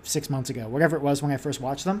 6 months ago, whatever it was when I first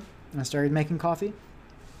watched them and I started making coffee.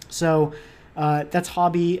 So that's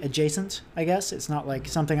hobby adjacent, I guess. It's not like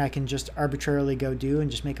something I can just arbitrarily go do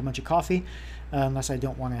and just make a bunch of coffee unless I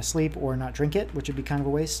don't want to sleep or not drink it, which would be kind of a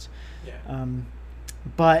waste. Yeah.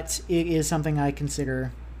 But it is something I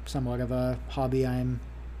consider somewhat of a hobby I'm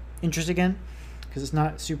interested in because it's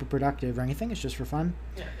not super productive or anything. It's just for fun.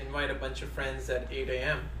 Yeah, invite a bunch of friends at 8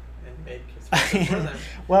 a.m. and make espresso for them.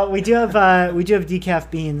 Well, we do have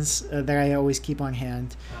decaf beans that I always keep on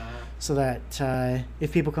hand. So that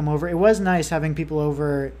if people come over, it was nice having people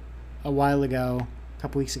over a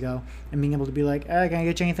couple weeks ago, and being able to be like, can I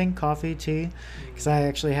get you anything? Coffee, tea? Because I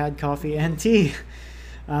actually had coffee and tea.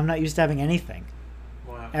 I'm not used to having anything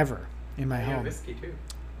ever in my home. Whiskey too.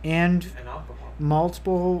 And alcohol.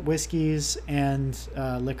 Multiple whiskeys and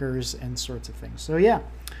liquors and sorts of things. So yeah,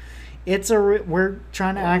 we're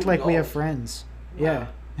trying to act like we have friends. Wow.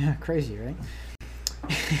 Yeah, crazy, right?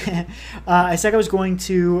 I said I was going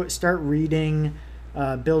to start reading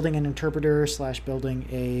Building an Interpreter / Building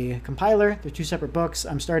a Compiler. They're two separate books.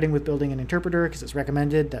 I'm starting with Building an Interpreter because it's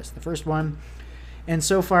recommended. That's the first one. And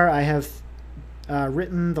so far I have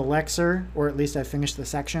written the Lexer, or at least I finished the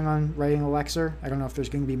section on writing a Lexer. I don't know if there's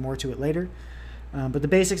going to be more to it later. But the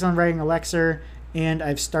basics on writing a Lexer, and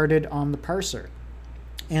I've started on the parser.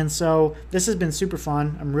 And so this has been super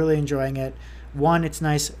fun. I'm really enjoying it. One, it's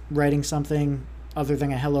nice writing something other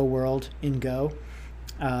than a hello world in Go.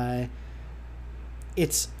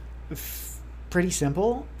 It's pretty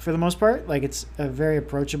simple for the most part. Like, it's a very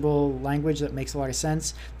approachable language that makes a lot of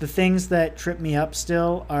sense. The things that trip me up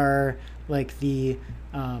still are like the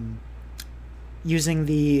using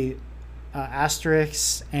the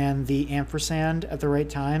asterisks and the ampersand at the right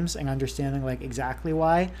times and understanding like exactly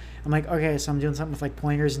why. I'm like, okay, so I'm doing something with like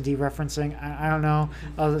pointers and dereferencing. I don't know.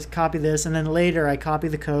 I'll just copy this, and then later I copy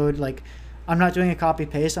the code. Like, I'm not doing a copy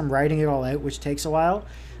paste. I'm writing it all out, which takes a while,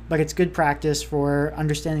 but it's good practice for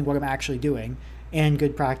understanding what I'm actually doing, and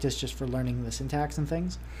good practice just for learning the syntax and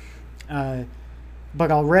things.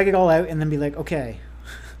 But I'll write it all out and then be like, okay,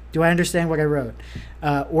 do I understand what I wrote?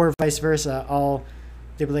 Or vice versa.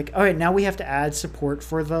 They'll be like, all right, now we have to add support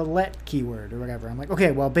for the let keyword or whatever. I'm like,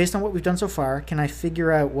 okay, well, based on what we've done so far, can I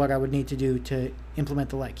figure out what I would need to do to implement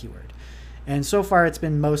the let keyword? And so far, it's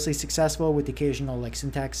been mostly successful with the occasional like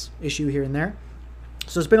syntax issue here and there.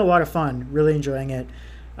 So it's been a lot of fun, really enjoying it.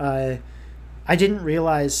 I didn't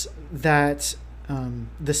realize that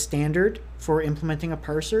the standard for implementing a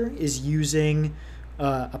parser is using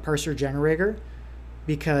a parser generator,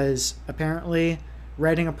 because apparently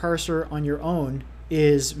writing a parser on your own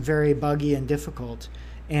is very buggy and difficult.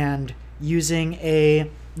 And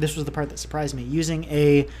this was the part that surprised me, using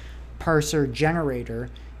a parser generator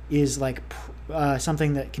is like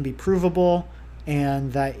something that can be provable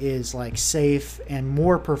and that is like safe and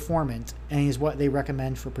more performant, and is what they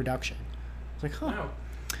recommend for production. It's like, huh. Wow.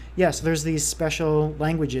 Yeah, so there's these special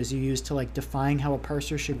languages you use to like define how a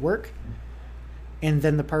parser should work, and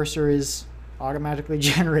then the parser is automatically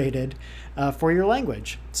generated for your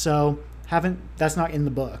language. So that's not in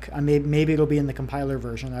the book. Maybe it'll be in the compiler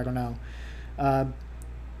version. I don't know.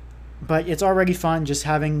 But it's already fun just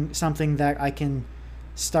having something that I can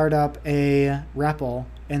start up a REPL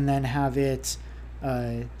and then have it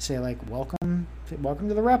say like welcome to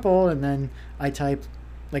the REPL, and then I type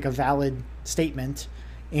like a valid statement,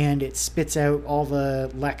 and it spits out all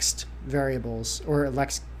the Lex variables or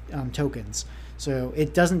Lex tokens. So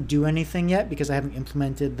it doesn't do anything yet because I haven't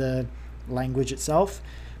implemented the language itself,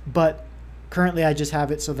 but currently I just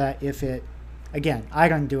have it so that if it, again, I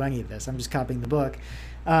don't do any of this, I'm just copying the book,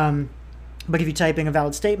 but if you type in a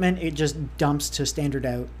valid statement, it just dumps to standard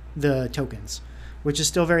out the tokens, which is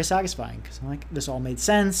still very satisfying because I'm like, this all made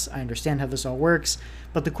sense. I understand how this all works.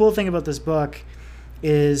 But the cool thing about this book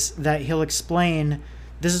is that he'll explain,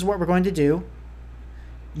 this is what we're going to do.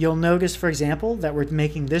 You'll notice, for example, that we're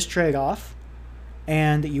making this trade-off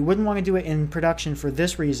and that you wouldn't want to do it in production for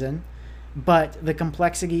this reason, but the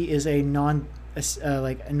complexity is a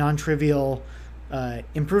non-trivial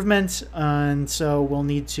improvement, and so we'll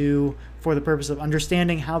need to, for the purpose of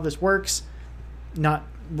understanding how this works,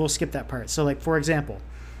 we'll skip that part. So like, for example,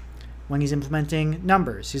 when he's implementing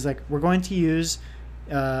numbers, he's like, we're going to use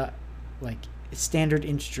like standard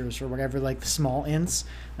integers or whatever, like the small ints,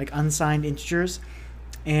 like unsigned integers,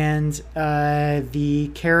 and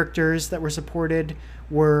the characters that were supported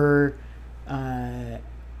were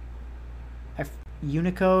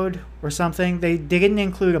Unicode or something. They didn't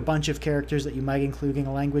include a bunch of characters that you might include in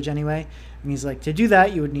a language anyway. And he's like, to do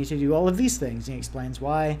that, you would need to do all of these things. And he explains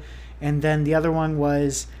why. And then the other one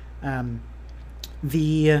was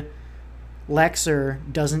the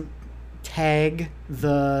Lexer doesn't tag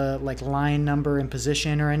the like line number and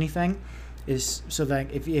position or anything, is so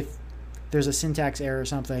that if there's a syntax error or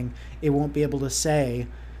something, it won't be able to say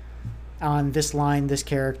on this line, this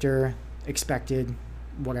character expected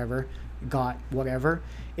whatever, got whatever.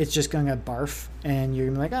 It's just going to barf, and you're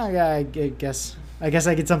gonna be like, oh yeah, I guess I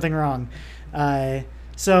did something wrong.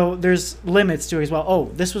 So there's limits to it as well.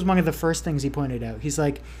 Oh, this was one of the first things he pointed out. He's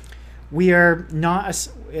like, we are not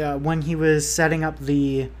when he was setting up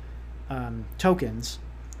the tokens,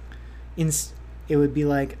 it would be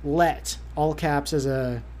like let, all caps as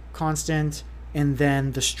a constant, and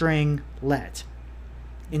then the string let,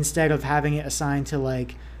 instead of having it assigned to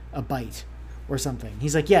like a byte or something.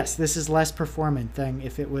 He's like, yes, this is less performant than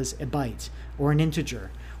if it was a byte or an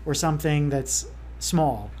integer or something that's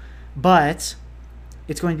small, but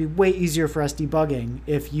it's going to be way easier for us debugging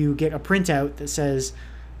if you get a printout that says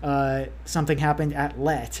something happened at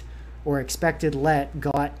let, or expected let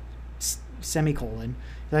got semicolon.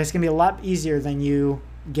 That's going to be a lot easier than you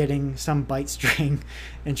getting some byte string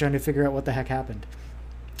and trying to figure out what the heck happened.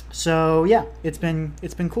 So yeah, it's been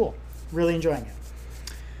cool. Really enjoying it.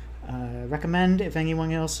 Recommend if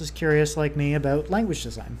anyone else is curious like me about language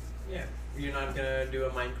design. Yeah, you're not gonna do a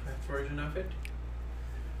Minecraft version of it?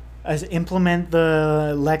 Implement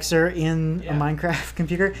the Lexer in a Minecraft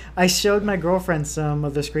computer. I showed my girlfriend some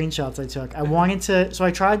of the screenshots I took. I wanted to, so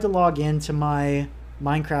I tried to log into my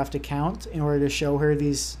Minecraft account in order to show her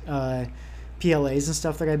these PLAs and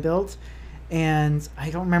stuff that I built. And I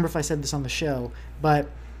don't remember if I said this on the show, but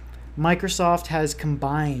Microsoft has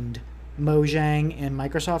combined Mojang and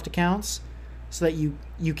Microsoft accounts so that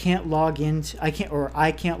you can't log into, I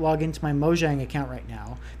can't log into my Mojang account right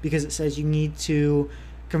now because it says you need to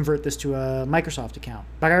convert this to a Microsoft account.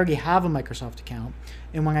 But I already have a Microsoft account,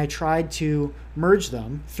 and when I tried to merge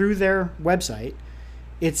them through their website,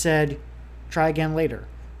 it said try again later,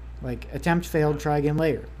 like attempt failed, try again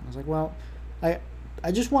later. I was like, well,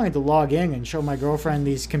 I just wanted to log in and show my girlfriend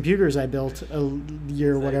these computers I built a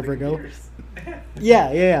year or whatever ago.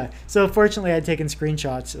 Yeah. So fortunately, I'd taken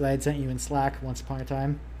screenshots that I had sent you in Slack once upon a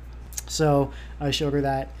time. So I showed her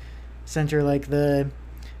that, sent her like the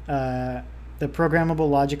programmable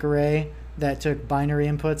logic array that took binary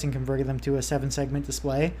inputs and converted them to a 7-segment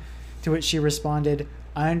display, to which she responded,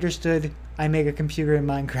 I understood, I make a computer in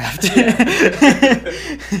Minecraft.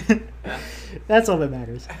 That's all that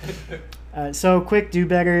matters. So quick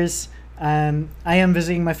do-betters. I am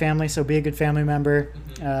visiting my family, so be a good family member.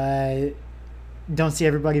 Don't see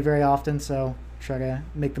everybody very often, so try to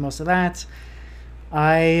make the most of that.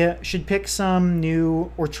 I should pick some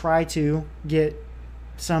new, or try to get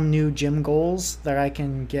some new gym goals that I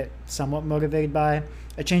can get somewhat motivated by.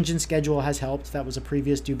 A change in schedule has helped. That was a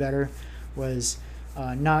previous do-better, was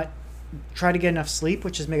not try to get enough sleep,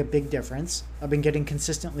 which has made a big difference. I've been getting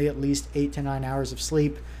consistently at least 8 to 9 hours of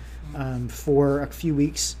sleep for a few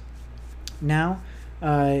weeks now,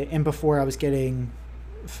 and before I was getting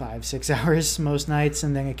 5-6 hours most nights,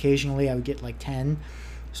 and then occasionally I would get like 10.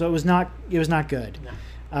 So it was not good.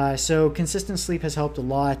 No. So consistent sleep has helped a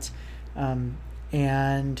lot,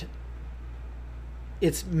 and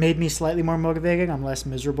it's made me slightly more motivated. I'm less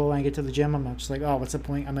miserable when I get to the gym. I'm not just like, oh, what's the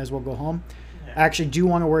point? I might as well go home. actually do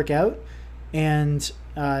want to work out, and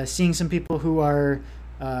seeing some people who are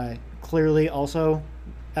clearly also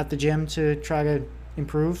at the gym to try to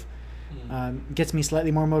improve gets me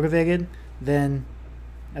slightly more motivated than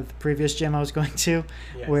at the previous gym I was going to,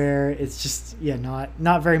 where it's just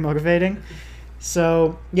not very motivating.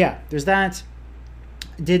 So yeah, there's that.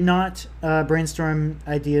 Did not brainstorm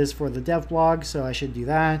ideas for the dev blog, so I should do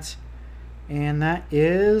that. And that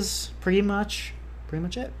is pretty much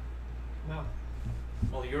it.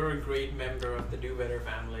 Well, you're a great member of the Do Better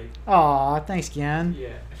family. Aw, thanks, Gian.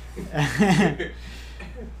 Yeah.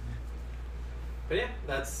 But yeah,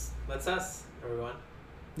 that's us, everyone.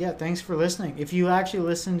 Yeah, thanks for listening. If you actually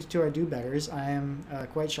listened to our Do Betters, I am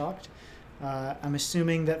quite shocked. I'm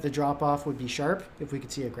assuming that the drop-off would be sharp if we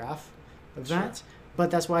could see a graph of that. But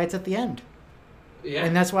that's why it's at the end. Yeah.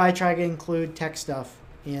 And that's why I try to include tech stuff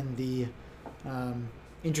in the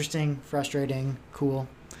interesting, frustrating, cool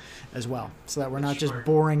as well. So that we're not just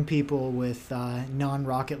boring people with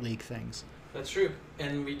non-Rocket League things. That's true.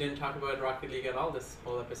 And we didn't talk about Rocket League at all this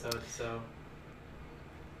whole episode, so...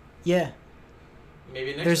 Yeah.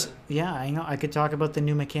 Maybe next time. Yeah, I know. I could talk about the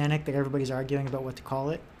new mechanic that everybody's arguing about what to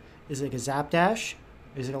call it. Is it like a zap dash?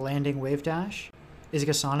 Is it a landing wave dash? Is it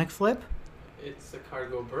a sonic flip? It's a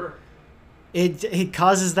cargo burr. It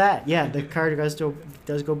causes that. Yeah, the card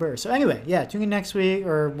does go burr. So anyway, yeah, tune in next week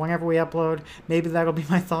or whenever we upload. Maybe that'll be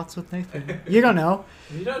my thoughts with Nathan. You don't know.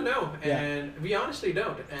 You don't know. And we honestly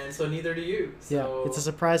don't. And so neither do you. So yeah, it's a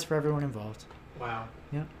surprise for everyone involved. Wow.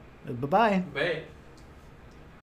 Yeah. Bye-bye. Bye.